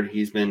I've heard,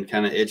 he's been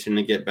kind of itching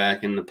to get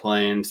back into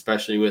playing,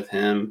 especially with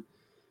him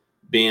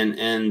being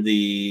in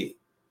the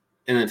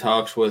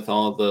talks with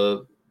all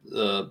the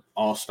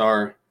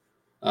All-Star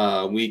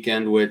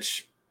weekend,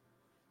 which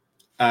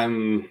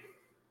I'm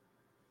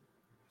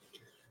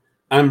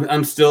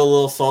still a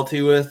little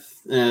salty with,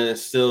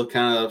 still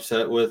kind of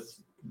upset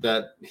with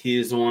that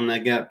he's the one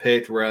that got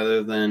picked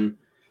rather than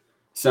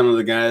some of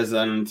the guys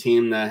on the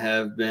team that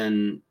have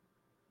been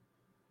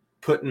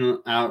putting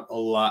out a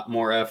lot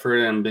more effort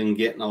and been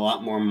getting a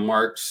lot more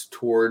marks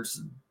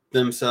towards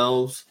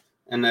themselves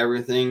and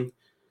everything.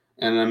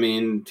 And I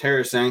mean,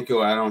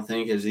 Tarasenko, I don't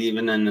think is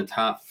even in the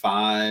top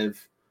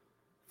 5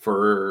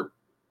 for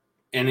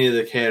any of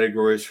the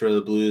categories for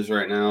the Blues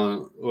right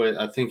now.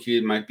 I think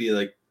he might be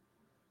like,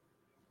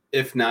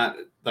 if not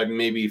like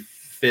maybe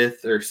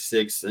 5th or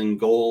 6th in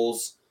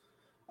goals,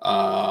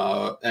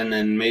 and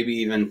then maybe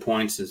even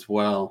points as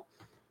well.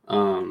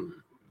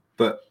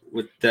 But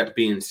with that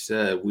being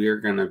said, we are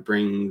going to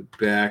bring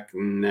back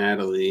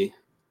Natalie.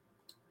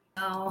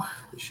 Oh.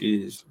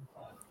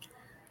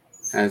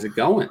 How's it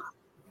going?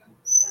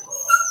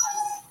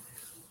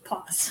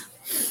 Pause.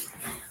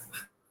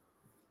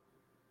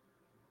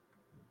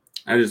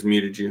 I just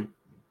muted you.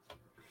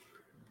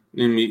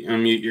 You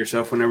unmute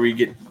yourself whenever you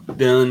get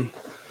done.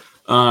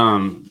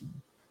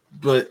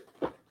 But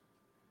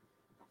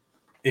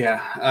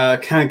yeah,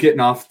 kind of getting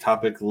off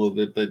topic a little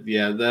bit, but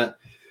yeah,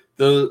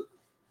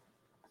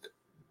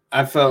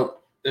 I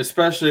felt,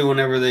 especially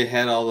whenever they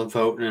had all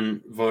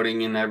the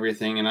voting and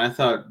everything, and I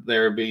thought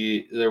there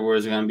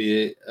was going to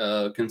be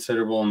a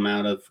considerable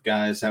amount of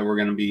guys that were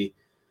going to be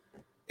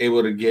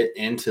able to get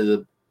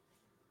into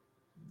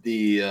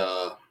the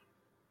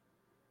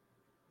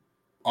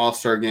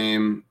All-Star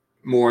game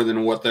more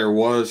than what there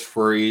was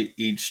for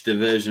each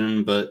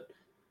division, but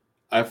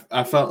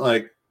I felt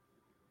like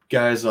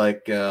guys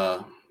like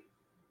Thomas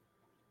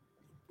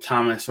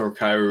or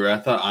Kyrou, I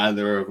thought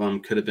either of them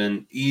could have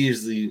been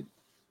easy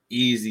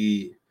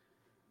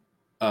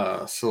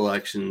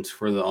selections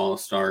for the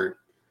All-Star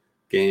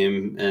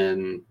game,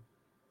 and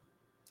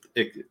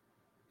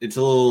it's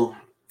a little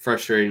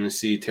frustrating to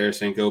see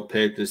Tarasenko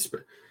picked.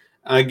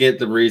 I get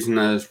the reason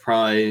that it's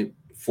probably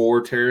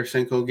for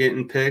Tarasenko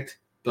getting picked,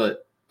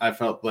 but I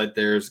felt like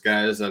there's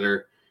guys that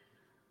are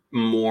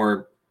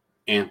more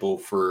ample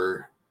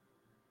for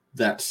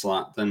that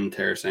slot than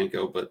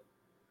Tarasenko, but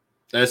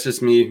that's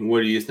just me.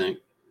 What do you think?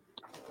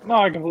 No,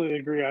 I completely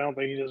agree. I don't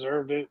think he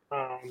deserved it.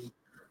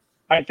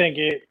 I think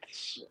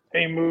it's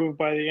a move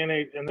by the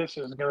NHL, and this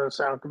is going to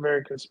sound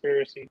very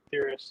conspiracy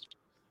theorist.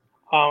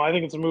 I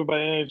think it's a move by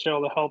the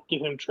NHL to help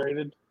get him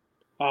traded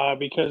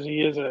because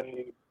he is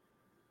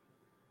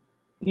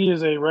he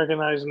is a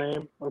recognized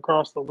name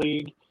across the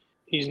league.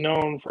 He's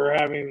known for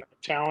having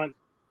talent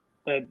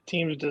that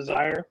teams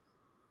desire.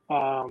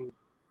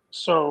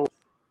 So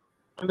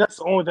that's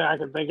the only thing I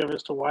can think of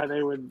as to why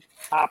they would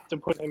opt to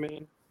put him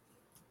in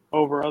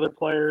over other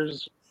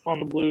players on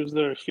the Blues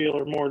that I feel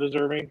are more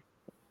deserving.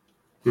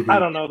 I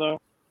don't know,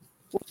 though.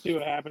 We'll see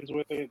what happens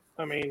with it.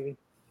 I mean,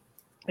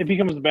 if he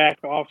comes back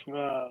off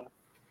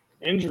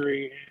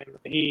injury and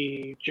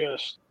he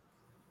just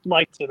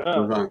lights it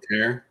up,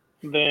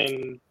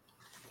 then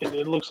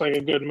it looks like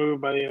a good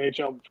move by the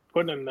NHL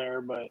putting him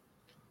there. But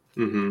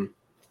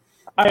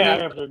I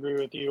have to agree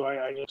with you.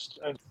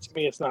 To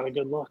me, it's not a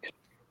good look.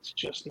 It's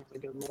just not a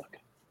good look.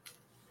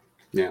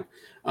 Yeah.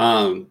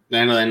 I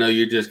know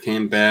you just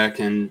came back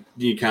and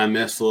you kind of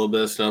missed a little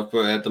bit of stuff,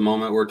 but at the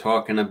moment we're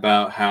talking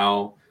about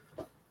how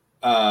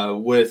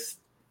with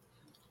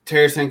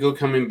Tarasenko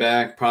coming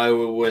back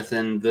probably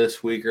within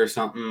this week or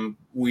something,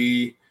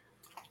 we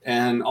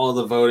and all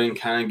the voting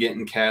kind of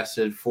getting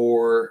casted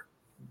for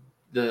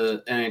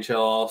the NHL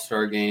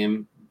All-Star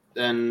Game,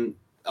 and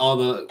all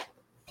the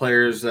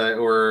players that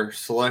were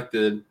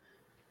selected,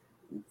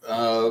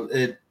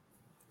 it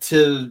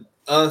to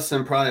us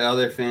and probably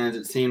other fans,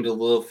 it seemed a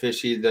little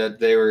fishy that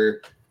they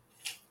were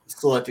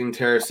selecting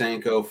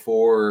Tarasenko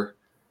for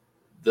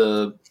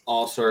the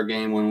All-Star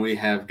Game when we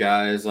have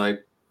guys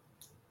like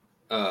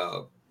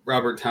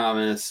Robert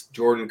Thomas,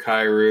 Jordan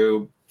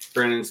Kyrou,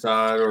 Brendan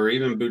Saad, or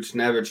even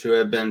Buchnevich, who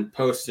have been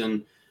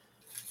posting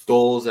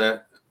goals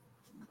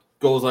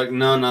like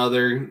none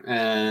other.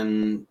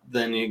 And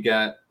then you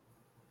got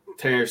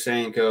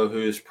Tarasenko,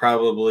 who's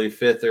probably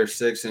 5th or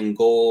 6th in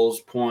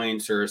goals,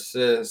 points, or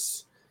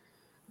assists,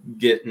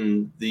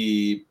 getting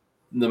the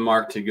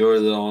mark to go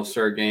to the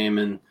All-Star Game.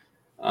 And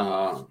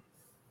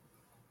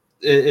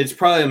it's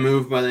probably a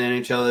move by the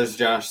NHL, as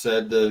Josh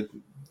said, to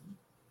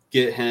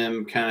get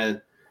him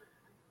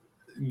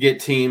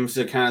get teams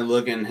to kind of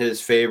look in his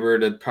favor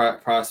to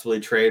possibly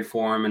trade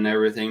for him and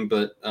everything.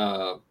 But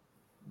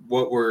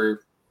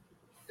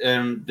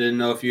didn't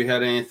know if you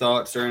had any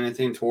thoughts or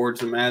anything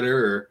towards the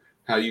matter or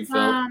how you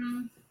felt.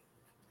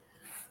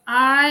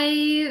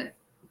 I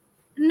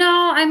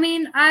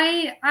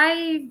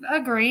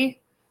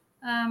agree.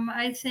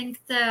 I think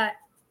that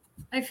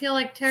I feel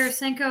like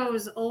Tarasenko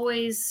is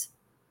always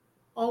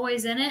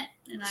in it,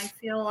 and I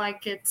feel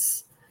like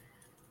it's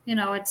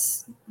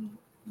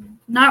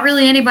not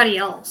really anybody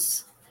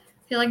else.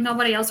 I feel like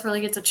nobody else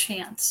really gets a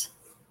chance.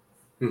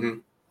 Mm-hmm.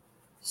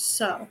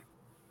 So.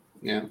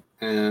 Yeah,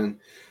 and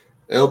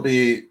it'll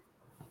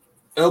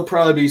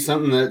probably be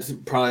something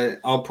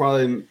I'll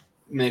probably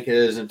make it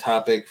as a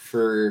topic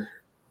for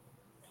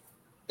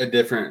a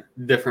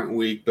different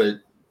week, but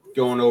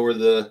going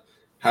over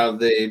how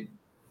they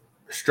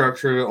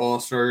structure the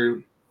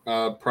All-Star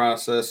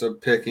process of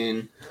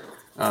picking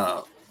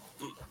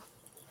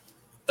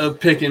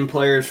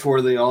players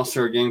for the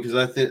All-Star Game, because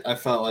I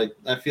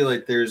feel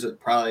like there's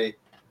probably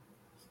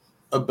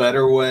a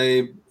better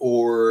way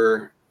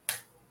or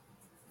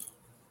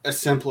a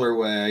simpler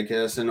way, I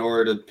guess, in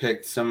order to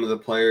pick some of the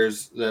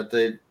players that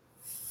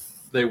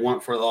they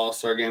want for the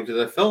All-Star Game,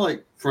 because I felt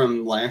like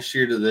from last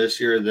year to this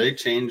year they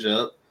changed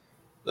up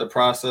the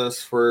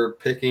process for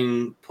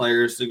picking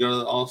players to go to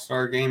the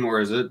All-Star Game, or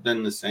has it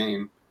been the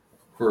same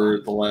for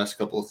the last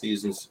couple of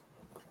seasons?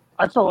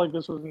 I felt like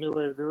this was a new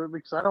way to do it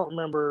because I don't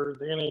remember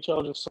the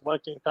NHL just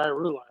selecting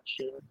Kyrou last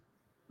year.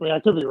 I mean, I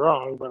could be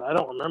wrong, but I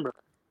don't remember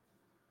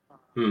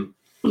that.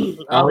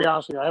 I'll be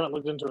honest with you, I haven't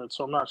looked into it,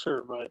 so I'm not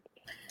sure. But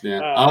yeah,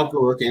 I'll have to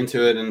look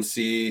into it and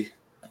see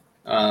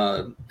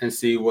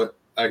what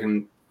I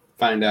can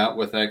find out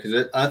with that,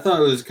 because I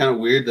thought it was kind of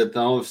weird that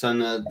all of a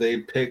sudden they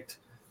picked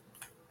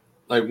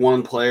like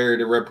one player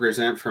to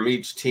represent from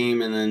each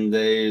team, and then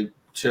they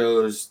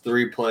chose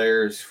 3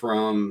 players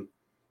from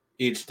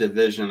each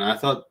division. I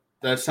thought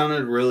that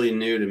sounded really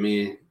new to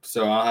me,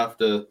 so I'll have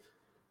to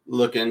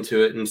look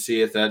into it and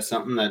see if that's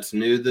something that's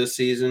new this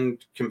season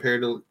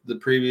compared to the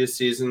previous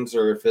seasons,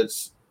 or if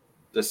it's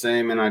the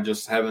same and I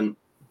just haven't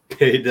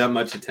paid that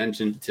much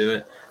attention to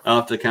it. I'll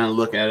have to kind of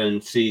look at it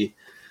and see.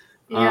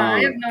 Yeah,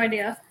 I have no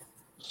idea.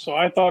 So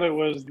I thought it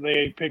was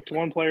they picked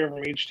one player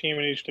from each team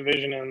in each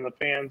division, and the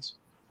fans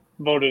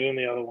voted in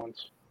the other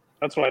ones.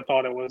 That's what I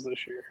thought it was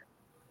this year.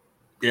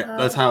 Yeah,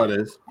 that's how it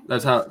is.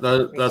 That's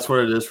what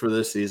it is for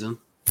this season.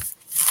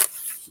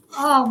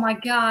 Oh my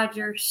God,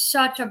 you're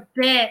such a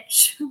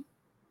bitch.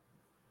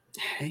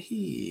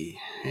 Hey.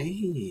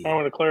 I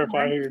want to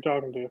clarify who you're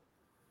talking to.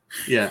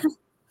 Yeah.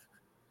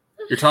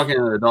 You're talking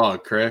to the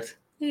dog, correct?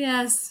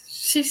 Yes.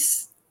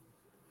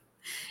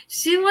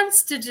 She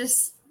wants to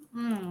just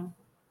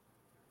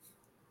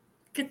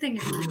Good thing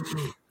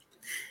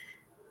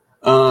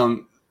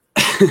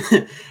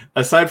it's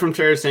aside from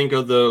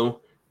Tarasenko,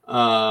 though,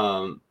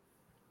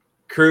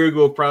 Krug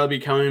will probably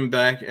be coming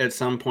back at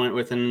some point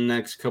within the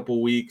next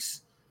couple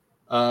weeks.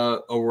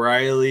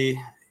 O'Reilly,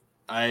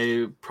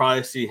 I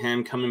probably see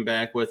him coming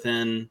back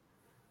within,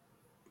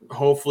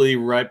 hopefully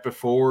right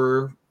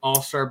before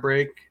All-Star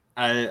break.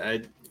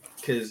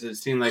 Because it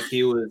seemed like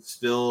he was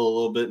still a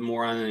little bit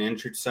more on the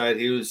injured side.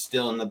 He was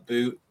still in the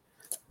boot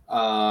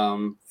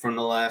from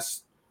the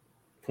last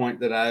point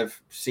that I've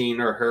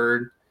seen or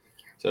heard.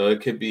 So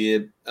it could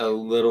be a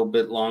little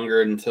bit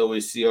longer until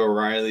we see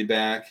O'Reilly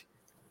back.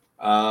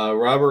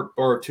 Robert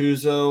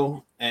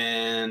Bortuzzo,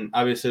 and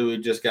obviously we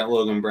just got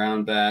Logan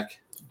Brown back,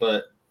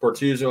 but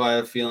Bortuzzo, I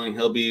have a feeling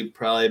he'll be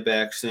probably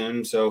back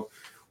soon. So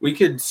we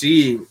could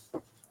see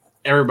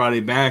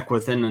everybody back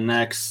within the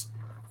next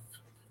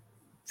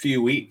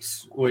few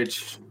weeks,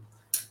 which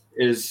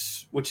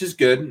is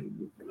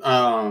good.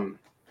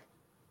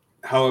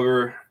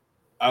 However,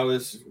 I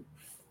was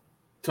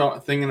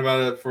thinking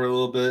about it for a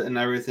little bit and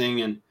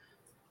everything, and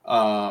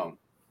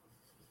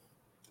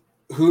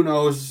who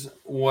knows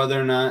whether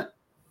or not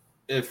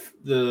if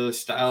the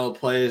style of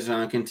play is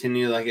going to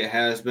continue like it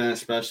has been,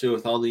 especially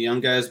with all the young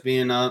guys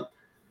being up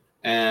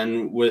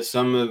and with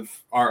some of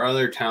our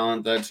other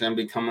talent that's going to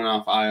be coming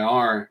off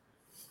IR,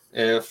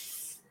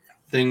 if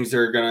things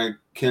are going to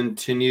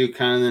continue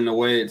kind of in the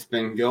way it's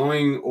been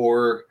going,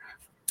 or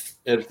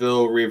if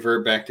they'll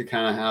revert back to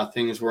kind of how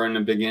things were in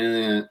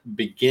the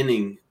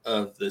beginning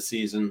of the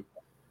season.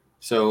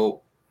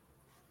 So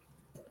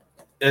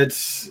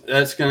that's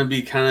going to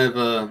be kind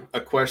of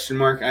a question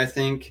mark, I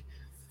think,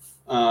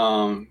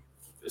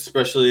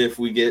 especially if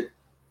we get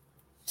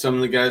some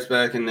of the guys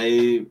back and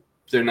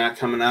they're not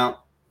coming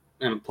out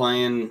and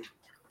playing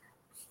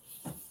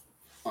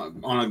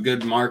on a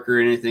good mark or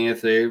anything.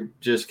 If they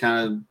just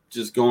kind of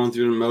just going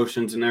through the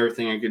motions and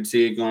everything, I could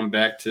see it going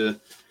back to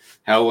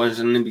how it was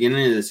in the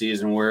beginning of the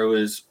season, where it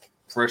was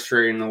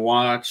frustrating to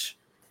watch,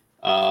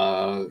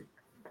 and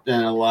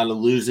a lot of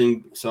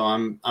losing. So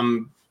I'm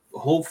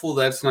hopeful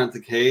that's not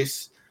the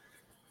case,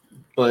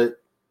 but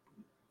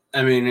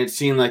I mean, it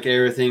seemed like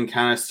everything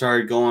kind of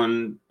started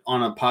going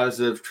on a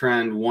positive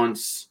trend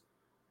once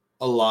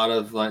a lot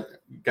of like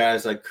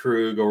guys like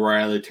Krug,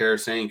 O'Reilly,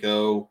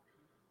 Tarasenko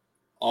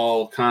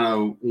all kind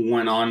of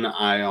went on to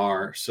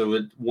IR.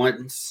 So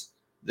once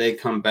they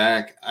come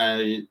back,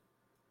 I'm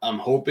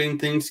hoping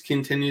things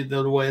continue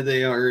the way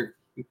they are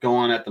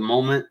going at the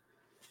moment,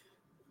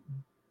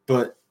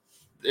 but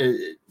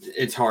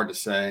it's hard to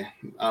say.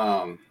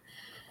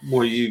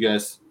 What are you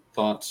guys'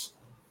 thoughts?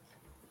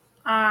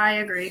 I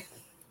agree.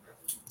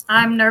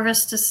 I'm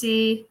nervous to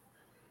see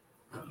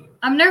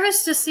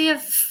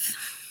if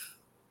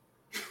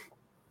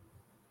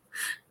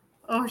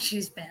oh,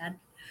 she's bad.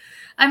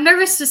 I'm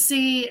nervous to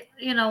see,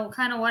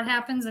 kind of what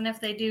happens, and if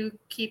they do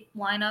keep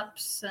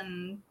lineups,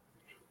 and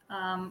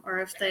or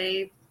if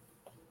they.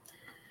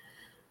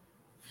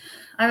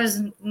 I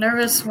was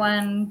nervous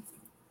when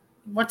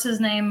what's his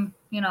name,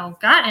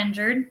 got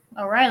injured.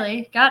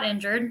 O'Reilly got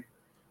injured,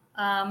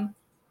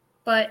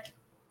 but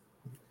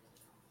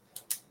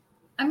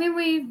I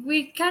mean,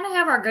 we kind of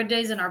have our good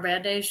days and our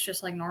bad days,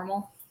 just like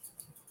normal.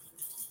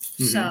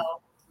 Mm-hmm. So,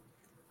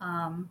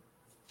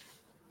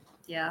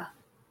 yeah.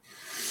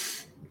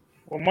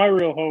 Well, my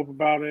real hope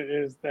about it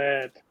is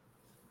that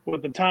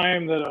with the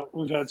time that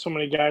we've had so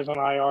many guys on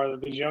IR,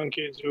 that these young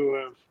kids who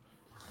have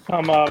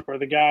come up, or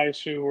the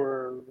guys who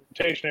were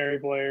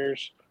rotationary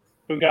players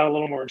who got a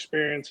little more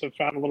experience, have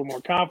found a little more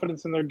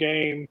confidence in their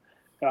game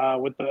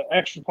with the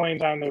extra playing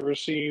time they've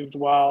received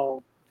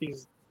while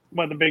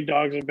the big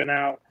dogs have been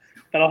out.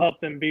 That'll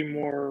help them be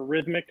more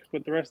rhythmic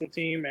with the rest of the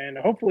team, and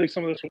hopefully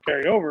some of this will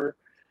carry over.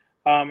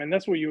 And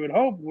that's what you would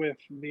hope with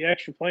the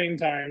extra playing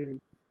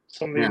time.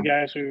 Some of these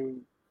guys who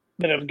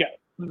have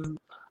gotten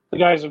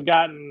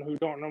who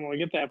don't normally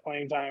get that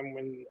playing time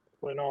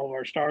when all of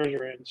our stars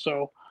are in.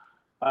 So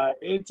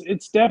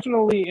it's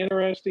definitely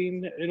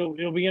interesting.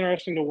 It'll be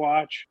interesting to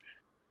watch.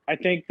 I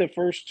think the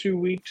first 2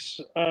 weeks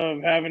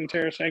of having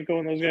Tarasenko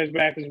and those guys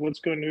back is what's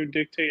going to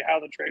dictate how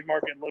the trade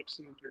market looks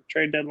and the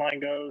trade deadline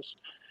goes.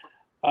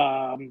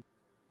 Come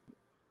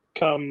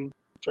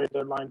trade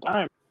deadline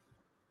time.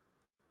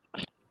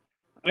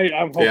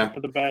 I'm hoping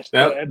for the best.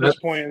 At this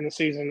point in the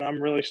season,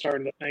 I'm really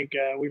starting to think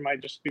we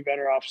might just be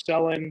better off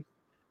selling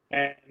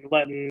and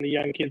letting the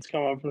young kids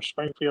come up from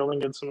Springfield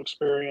and get some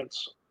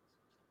experience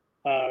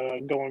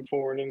going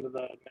forward into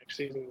the next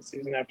season, the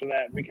season after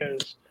that.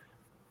 Because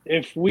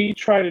if we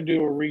try to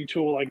do a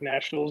retool like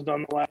Nashville's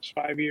done the last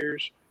 5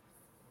 years,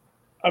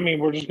 I mean,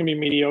 we're just going to be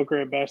mediocre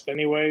at best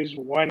anyways.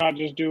 Why not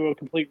just do a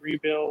complete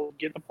rebuild,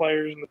 get the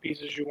players and the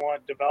pieces you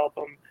want, develop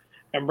them,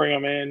 and bring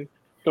them in?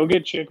 Go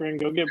get Chychrun,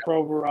 go get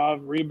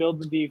Provorov, rebuild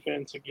the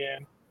defense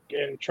again,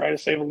 and try to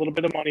save a little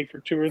bit of money for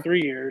 2 or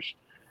 3 years.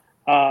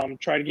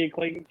 Try to get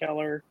Clayton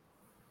Keller.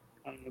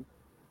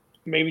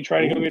 Maybe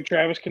try to go get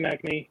Travis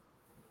Konechny,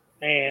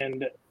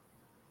 and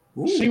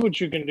see what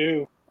you can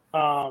do.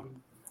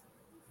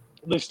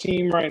 This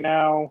team right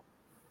now,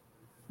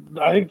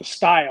 I think the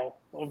style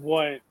of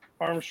what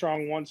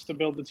Armstrong wants to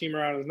build the team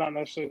around is not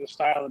necessarily the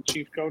style of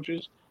Chief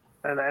coaches.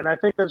 And I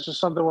think that's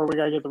just something where we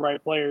got to get the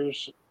right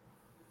players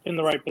in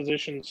the right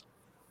positions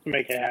to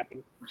make it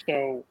happen.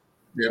 So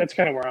that's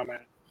kind of where I'm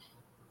at.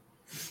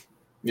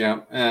 Yeah.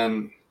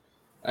 And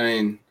I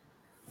mean,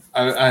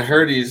 I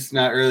heard he's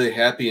not really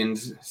happy in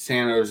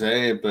San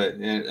Jose,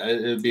 but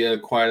it'd be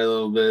quite a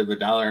little bit of a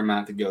dollar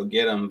amount to go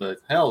get him. But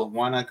hell,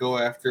 why not go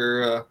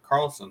after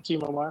Carlson?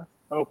 Timo Meier.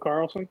 Oh,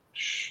 Carlson?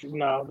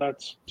 No,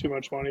 that's too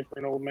much money for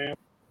an old man.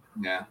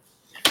 Yeah.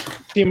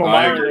 Timo I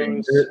Meyer, agree. though,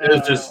 is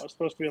It's just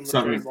supposed to be on the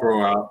something to trade throw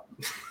block.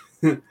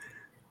 out.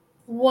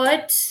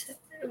 What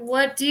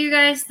do you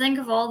guys think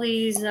of all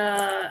these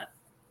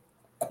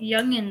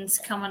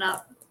youngins coming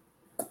up?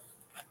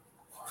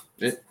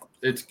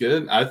 It's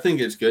good. I think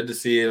it's good to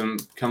see them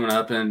coming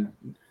up and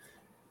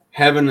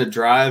having the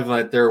drive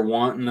like they're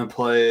wanting to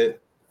play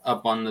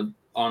up on the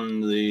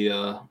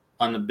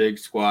big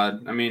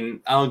squad. I mean,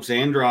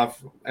 Alexandrov,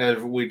 as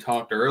we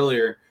talked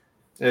earlier,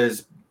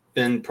 has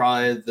been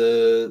probably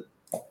the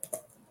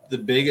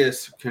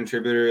biggest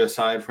contributor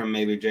aside from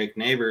maybe Jake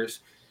Neighbors,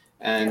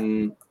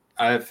 and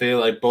I feel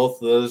like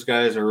both of those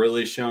guys are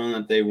really showing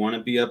that they want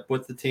to be up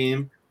with the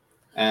team,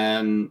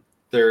 and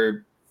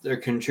they're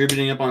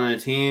contributing up on the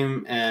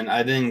team. And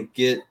I didn't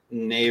get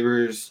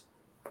Neighbors'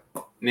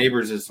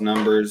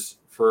 numbers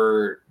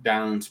for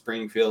down in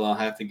Springfield. I'll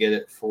have to get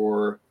it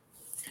for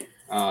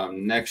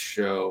next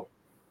show,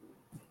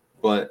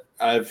 but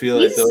I feel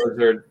like those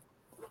are.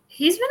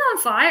 He's been on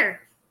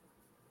fire.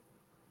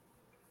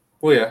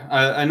 Well, yeah,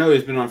 I know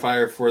he's been on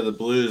fire for the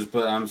Blues,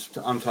 but I'm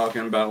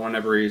talking about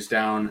whenever he's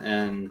down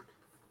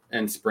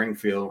in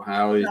Springfield,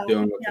 how he's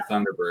doing with the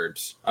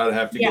Thunderbirds. I'd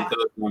have to get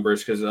those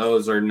numbers because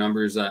those are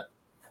numbers that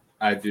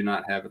I do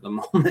not have at the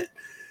moment.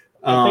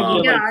 I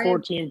think he had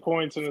 14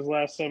 points in his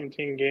last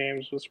 17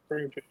 games with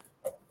Springfield.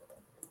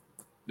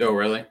 Oh,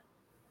 really?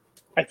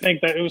 I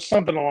think that it was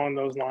something along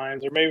those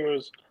lines, or maybe it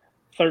was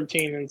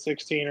 13 and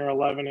 16 or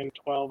 11 and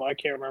 12. I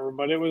can't remember,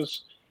 but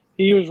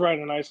he was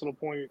riding a nice little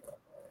point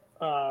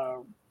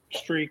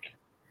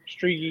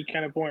streaky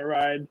kind of point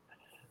ride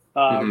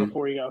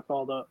before he got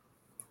called up.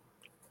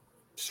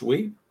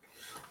 Sweet.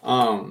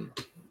 Yeah,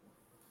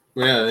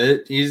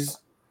 he's.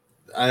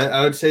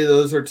 I would say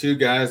those are two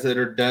guys that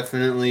are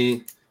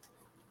definitely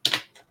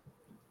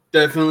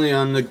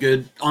on the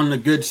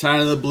good side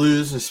of the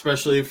Blues,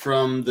 especially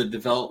from the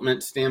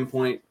development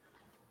standpoint.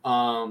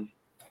 Yeah,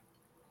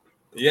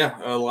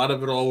 a lot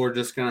of it all we're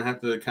just gonna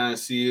have to kind of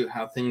see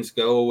how things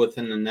go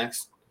within the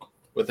next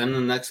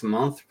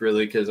month,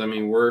 really, because I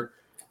mean we're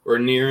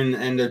nearing the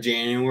end of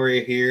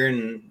January here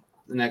in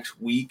the next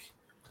week,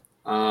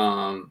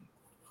 and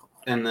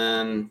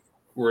then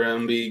we're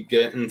gonna be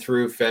getting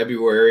through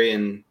February,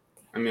 and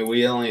I mean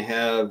we only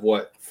have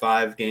 4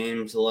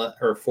 games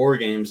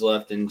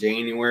left in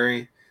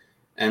January,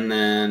 and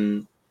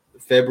then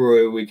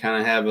February we kind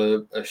of have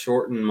a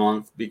shortened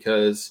month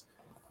because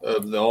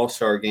of the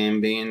All-Star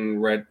game being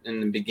right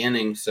in the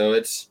beginning, so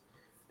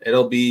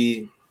it'll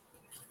be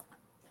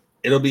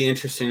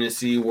interesting to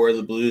see where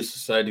the Blues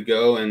decide to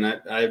go, and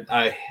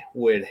I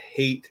would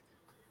hate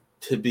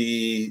to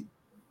be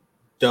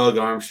Doug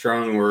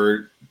Armstrong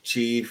or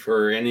Chief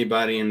or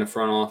anybody in the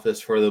front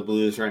office for the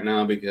Blues right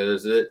now,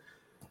 because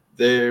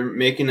they're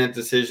making that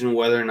decision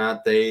whether or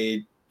not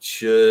they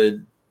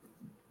should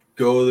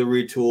go the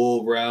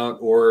retool route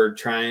or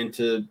trying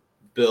to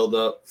build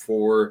up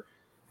for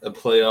a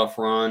playoff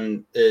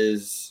run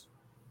is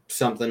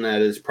something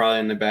that is probably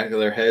in the back of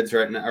their heads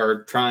right now,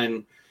 or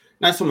trying.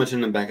 Not so much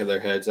in the back of their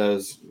heads. That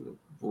was the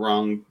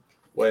wrong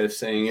way of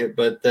saying it,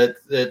 but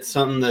that's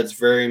something that's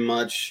very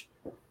much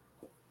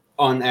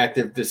on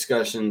active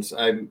discussions.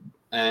 I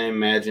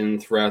imagine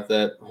throughout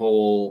the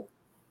whole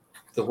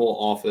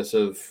office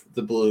of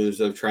the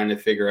Blues of trying to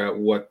figure out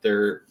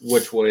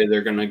which way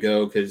they're going to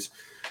go, because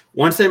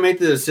once they make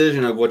the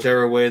decision of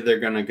whichever way they're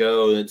going to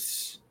go,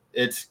 it's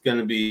going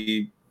to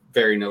be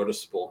very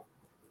noticeable.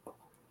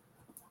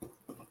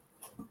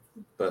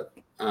 But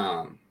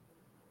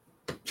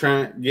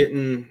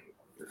getting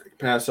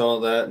past all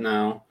that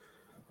now,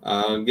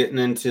 getting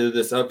into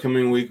this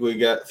upcoming week, we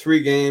got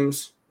 3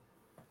 games.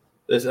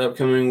 This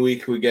upcoming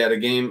week, we got a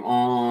game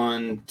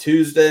on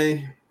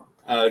Tuesday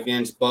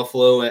against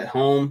Buffalo at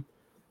home.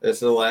 This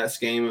is the last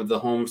game of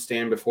the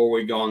homestand before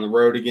we go on the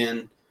road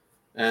again.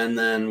 And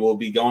then we'll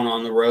be going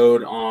on the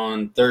road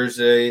on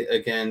Thursday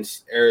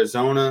against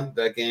Arizona.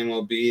 That game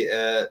will be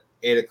at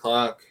 8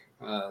 o'clock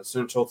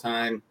Central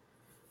Time.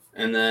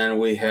 And then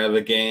we have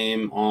a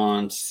game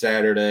on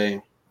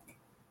Saturday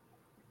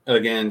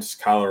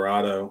against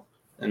Colorado.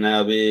 And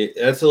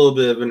that's a little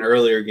bit of an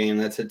earlier game.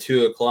 That's at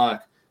 2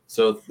 o'clock.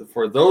 So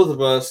for those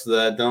of us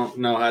that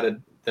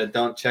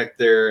don't check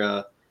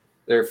their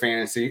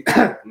fantasy,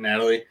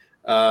 Natalie,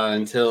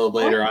 until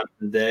later on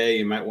in the day,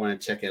 you might want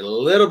to check it a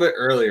little bit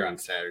earlier on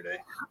Saturday.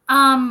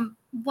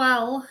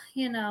 Well,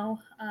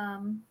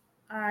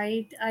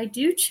 I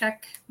do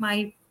check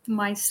my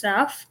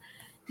stuff.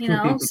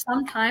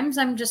 Sometimes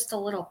I'm just a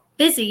little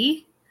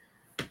busy.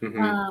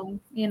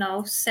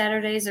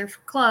 Saturdays are for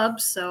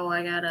clubs, so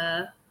I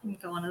gotta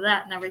go into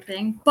that and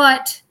everything.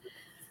 But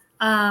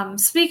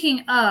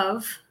speaking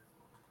of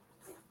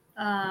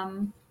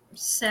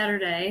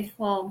Saturday,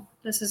 well,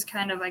 this is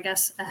kind of, I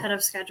guess, ahead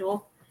of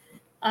schedule.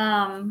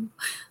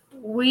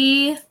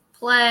 We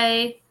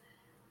play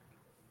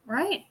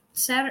right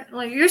Saturday.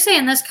 Like you're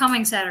saying, this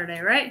coming Saturday,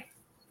 right?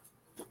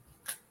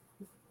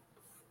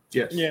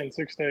 Yes. Yeah, in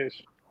 6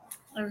 days.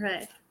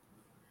 Okay.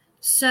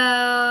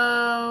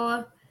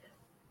 So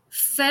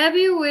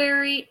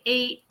February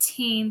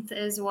 18th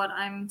is what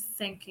I'm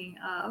thinking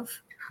of.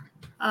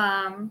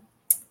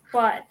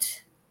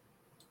 But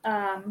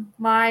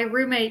my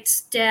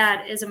roommate's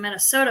dad is a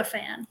Minnesota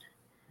fan.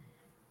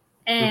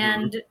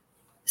 And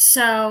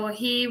so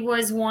he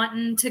was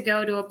wanting to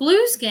go to a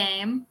Blues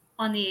game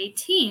on the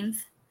 18th.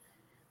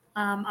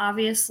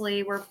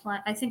 Obviously,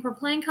 I think we're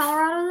playing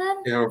Colorado then?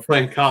 Yeah, we're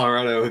playing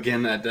Colorado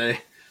again that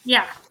day.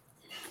 Yeah.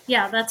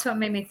 Yeah, that's what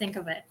made me think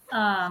of it.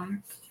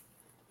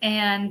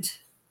 And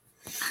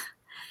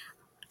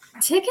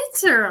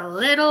tickets are a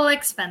little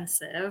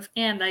expensive,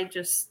 and I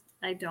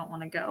don't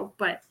want to go.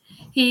 But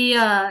he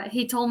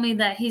told me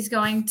that he's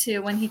going to,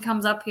 when he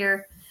comes up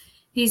here,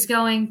 he's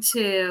going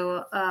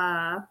to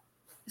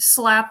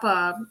slap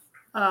a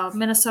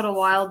Minnesota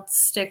Wild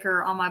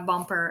sticker on my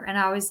bumper. And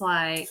I was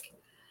like,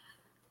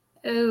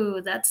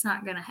 ooh, that's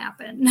not going to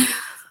happen.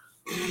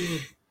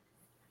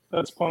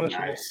 That's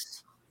punishment.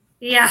 Nice.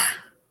 Yeah.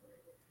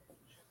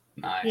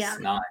 Nice.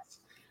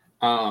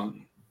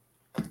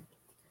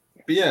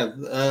 But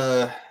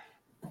yeah,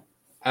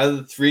 out of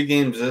the 3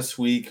 games this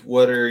week,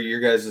 what are your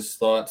guys'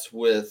 thoughts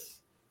with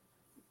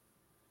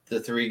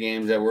the 3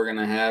 games that we're going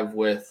to have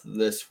with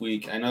this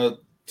week? I know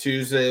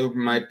Tuesday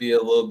might be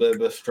a little bit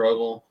of a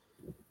struggle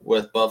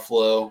with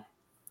Buffalo.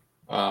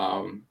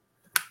 But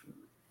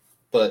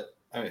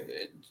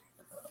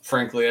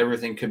frankly,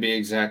 everything could be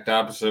exact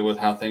opposite with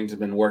how things have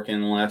been working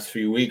in the last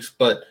few weeks.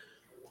 But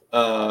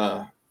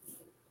yeah,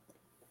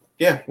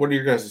 what are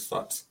your guys'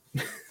 thoughts?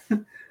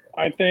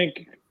 I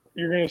think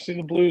you're going to see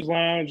the Blues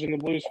Lounge and the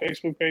Blues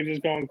Facebook pages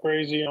going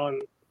crazy on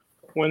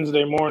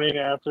Wednesday morning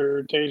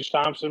after Tage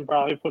Thompson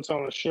probably puts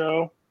on a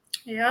show.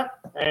 Yep.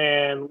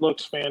 And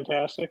looks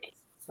fantastic.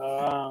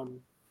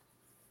 And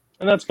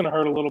that's going to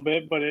hurt a little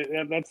bit, but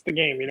that's the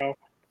game.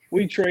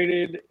 We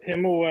traded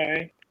him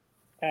away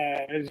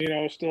as,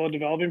 still a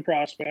developing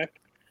prospect,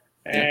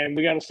 and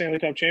we got a Stanley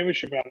Cup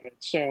championship out of it.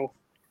 So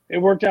it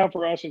worked out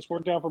for us. It's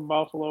worked out for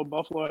Buffalo.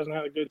 Buffalo hasn't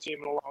had a good team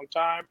in a long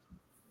time.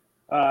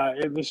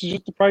 This is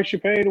just the price you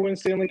pay to win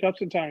Stanley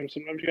Cups at times.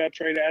 Sometimes you got to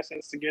trade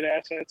assets to get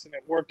assets, and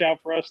it worked out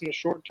for us in the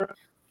short term,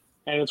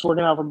 and it's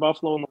working out for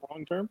Buffalo in the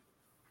long term.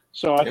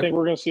 So I think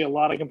we're going to see a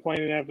lot of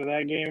complaining after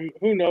that game.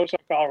 Who knows how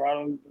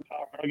Colorado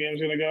game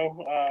is going to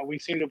go? We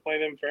seem to play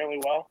them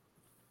fairly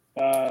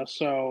well,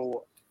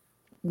 so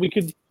we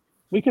could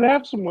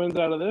have some wins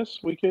out of this.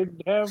 We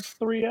could have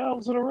 3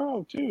 L's in a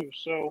row too.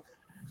 So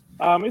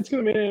it's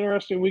going to be an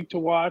interesting week to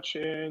watch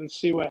and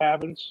see what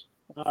happens.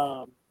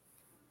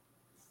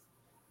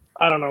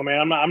 I don't know,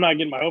 man. I'm not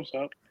getting my hopes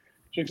up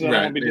because I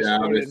don't want to be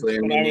disappointed.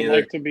 But I would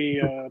like to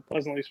be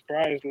pleasantly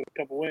surprised with a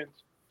couple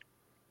wins.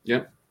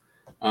 Yep.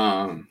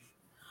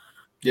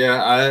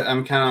 Yeah,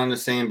 I'm kind of on the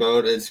same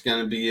boat. It's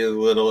going to be a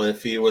little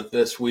iffy with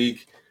this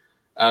week.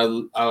 I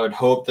would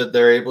hope that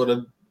they're able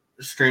to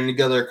string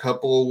together a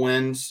couple of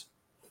wins,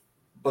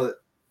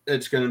 but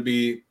it's going to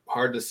be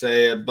hard to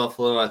say. At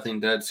Buffalo, I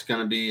think that's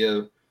going to be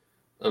a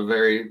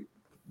very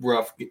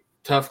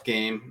tough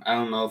game. I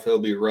don't know if it'll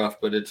be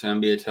rough, but it's going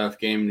to be a tough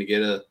game to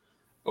get a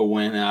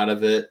win out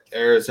of it.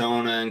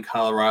 Arizona and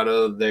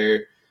Colorado,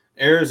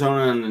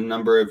 Arizona in the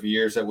number of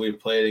years that we've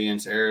played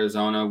against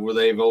Arizona, where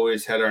they've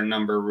always had our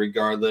number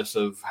regardless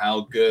of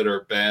how good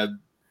or bad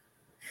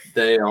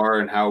they are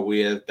and how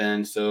we have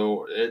been.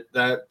 So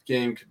that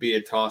game could be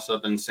a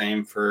toss-up, and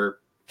same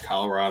for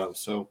Colorado.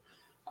 So,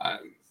 I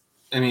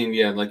mean,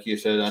 yeah, like you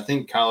said, I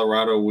think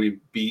Colorado we've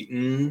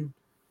beaten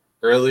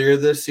earlier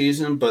this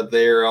season, but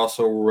they're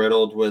also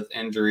riddled with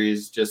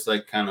injuries just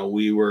like kind of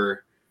we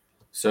were.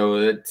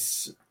 So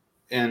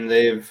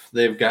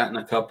they've gotten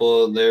a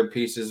couple of their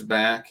pieces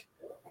back,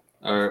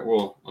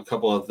 or a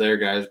couple of their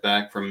guys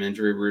back from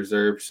injury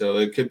reserve. So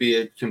it could be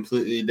a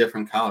completely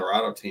different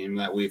Colorado team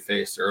that we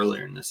faced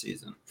earlier in the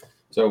season.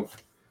 So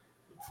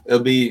it'll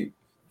be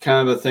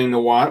kind of a thing to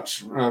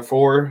watch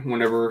for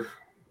whenever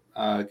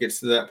it gets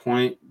to that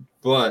point.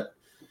 But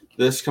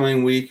this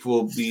coming week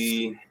will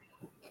be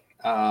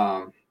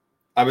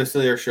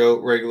obviously our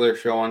regular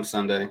show on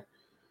Sunday.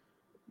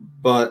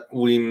 But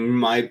we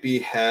might be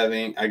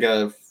having – I got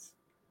to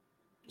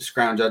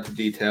scrounge out the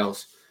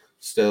details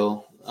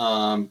still.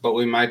 But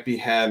we might be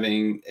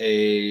having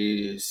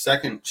a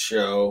second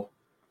show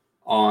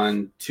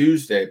on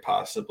Tuesday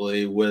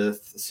possibly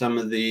with some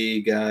of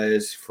the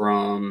guys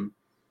from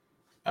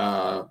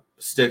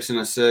Sticks and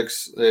a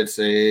Six. It's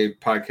a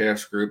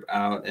podcast group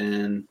out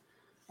in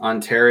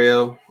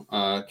Ontario,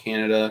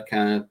 Canada,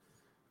 kind of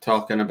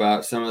talking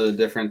about some of the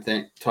different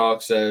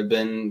talks that have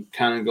been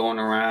kind of going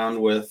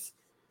around with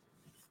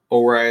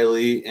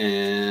O'Reilly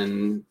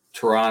and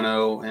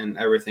Toronto and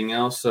everything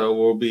else. So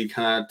we'll be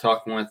kind of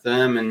talking with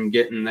them and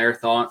getting their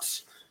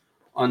thoughts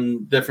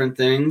on different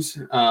things.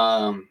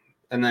 And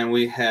then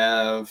we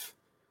have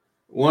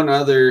one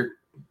other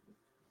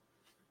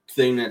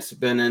thing that's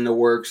been in the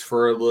works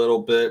for a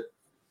little bit.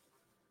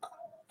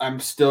 I'm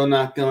still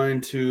not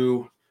going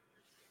to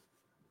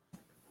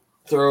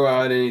throw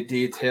out any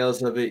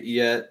details of it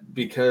yet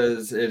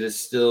because it is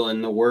still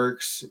in the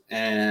works,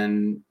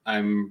 and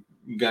I'm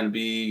going to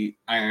be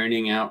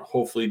ironing out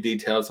hopefully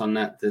details on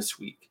that this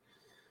week.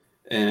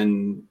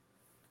 And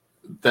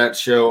that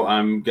show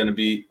I'm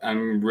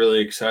really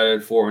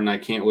excited for, and I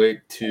can't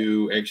wait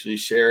to actually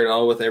share it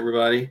all with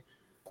everybody.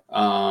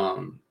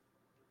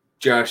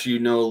 Josh, you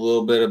know a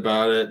little bit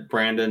about it.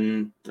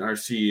 Brandon, our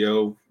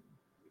CEO,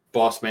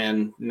 boss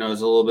man,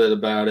 knows a little bit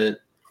about it.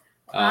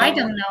 I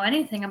don't know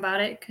anything about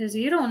it because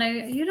you don't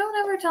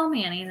ever tell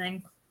me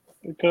anything.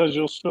 Because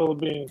you'll spill the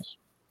beans.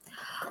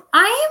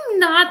 I am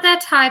not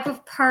that type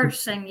of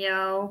person,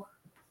 yo.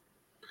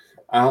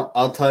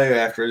 I'll tell you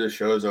after the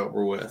show's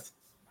over with.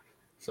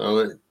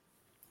 I'm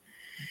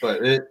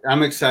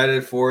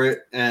excited for it,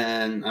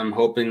 and I'm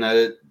hoping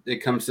that it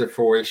comes to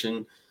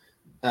fruition.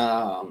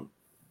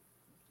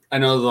 I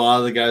know a lot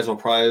of the guys will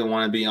probably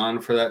want to be on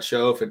for that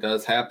show if it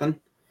does happen.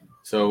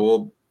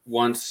 So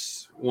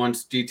once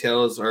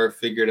details are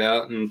figured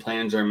out and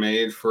plans are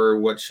made for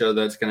what show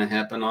that's going to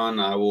happen on,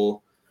 I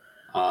will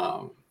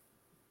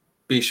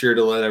be sure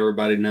to let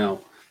everybody know.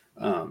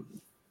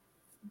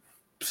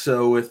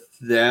 So with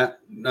that,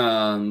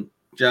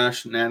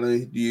 Josh,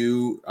 Natalie,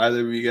 do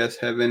either of you guys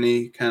have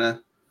any kind of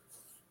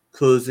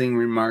closing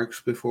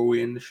remarks before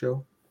we end the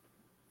show?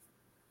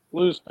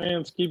 Blues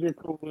fans, keep your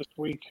cool this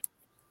week.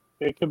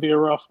 It could be a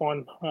rough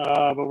one,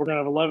 but we're going to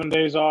have 11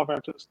 days off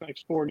after this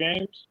next 4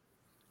 games,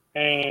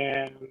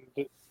 and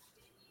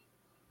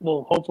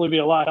we'll hopefully be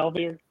a lot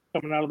healthier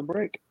coming out of the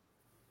break.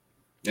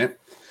 Yep.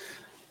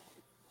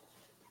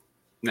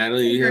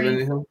 Natalie, you have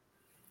anything?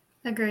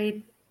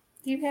 Agreed.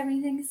 Do you have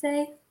anything to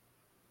say?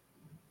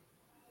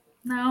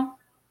 No?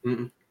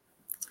 Mm-mm.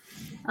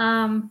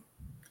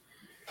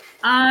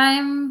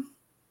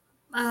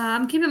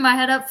 I'm keeping my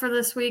head up for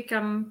this week.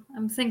 I'm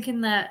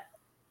thinking that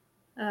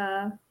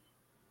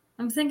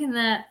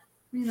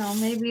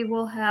maybe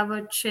we'll have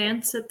a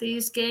chance at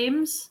these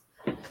games.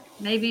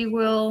 Maybe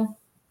who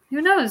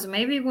knows?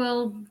 Maybe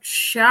they'll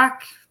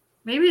shock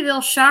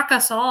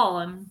us all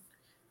and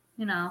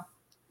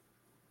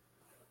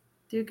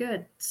do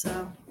good.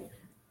 So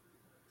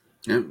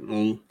yeah,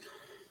 well,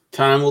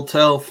 time will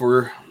tell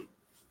for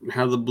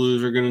how the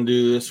Blues are going to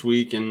do this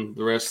week and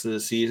the rest of the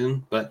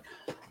season. But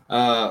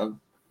kind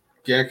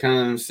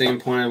of the same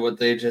point of what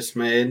they just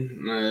made.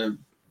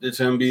 It's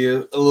going to be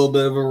a little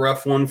bit of a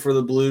rough one for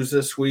the Blues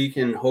this week,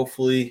 and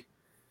hopefully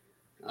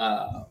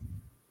some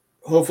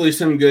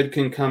good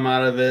can come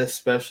out of it,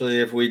 especially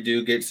if we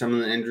do get some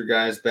of the injured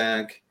guys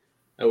back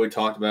that we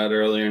talked about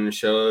earlier in the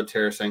show,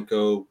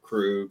 Tarasenko,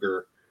 Krug,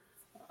 or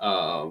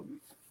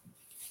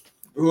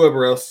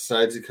whoever else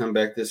decides to come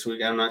back this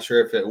week. I'm not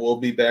sure if it will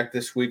be back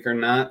this week or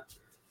not,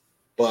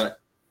 but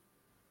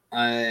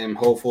I am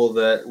hopeful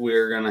that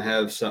we're going to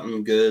have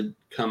something good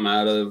come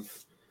out of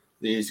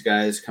these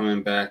guys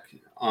coming back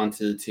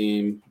onto the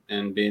team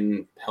and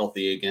being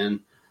healthy again.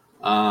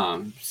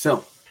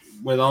 So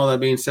with all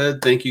that being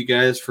said, thank you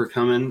guys for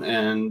coming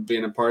and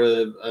being a part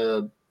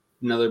of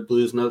another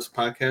Blues Notes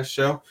podcast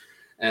show.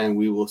 And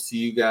we will see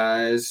you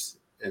guys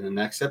in the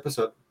next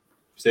episode.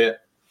 See ya.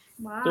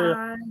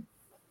 bye.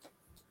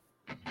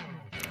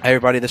 Hey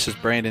everybody, this is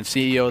Brandon,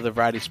 CEO of the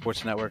Variety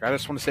Sports Network. I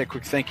just want to say a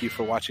quick thank you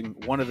for watching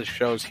one of the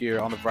shows here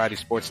on the Variety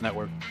Sports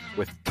Network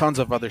with tons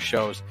of other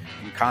shows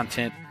and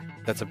content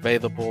that's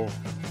available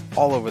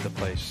all over the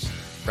place.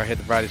 Right here at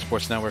the Variety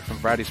Sports Network, from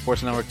Variety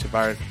Sports Network to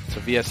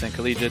VSN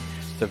Collegiate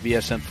to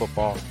VSN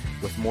Football,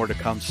 with more to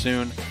come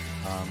soon.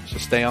 So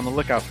stay on the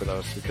lookout for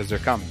those because they're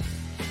coming.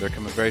 They're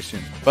coming very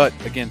soon. But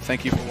again,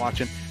 thank you for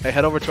watching. Hey,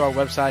 head over to our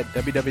website,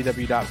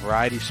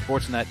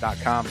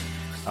 www.varietysportsnet.com.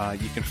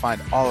 You can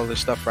find all of this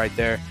stuff right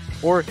there,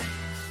 or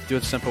do it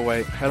the simple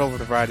way. Head over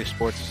to Variety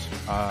Sports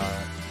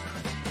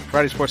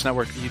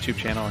Network YouTube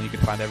channel, and you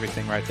can find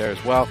everything right there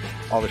as well.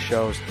 All the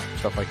shows,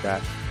 stuff like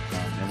that.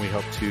 And we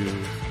hope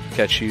to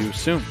catch you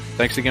soon.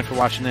 Thanks again for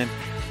watching in.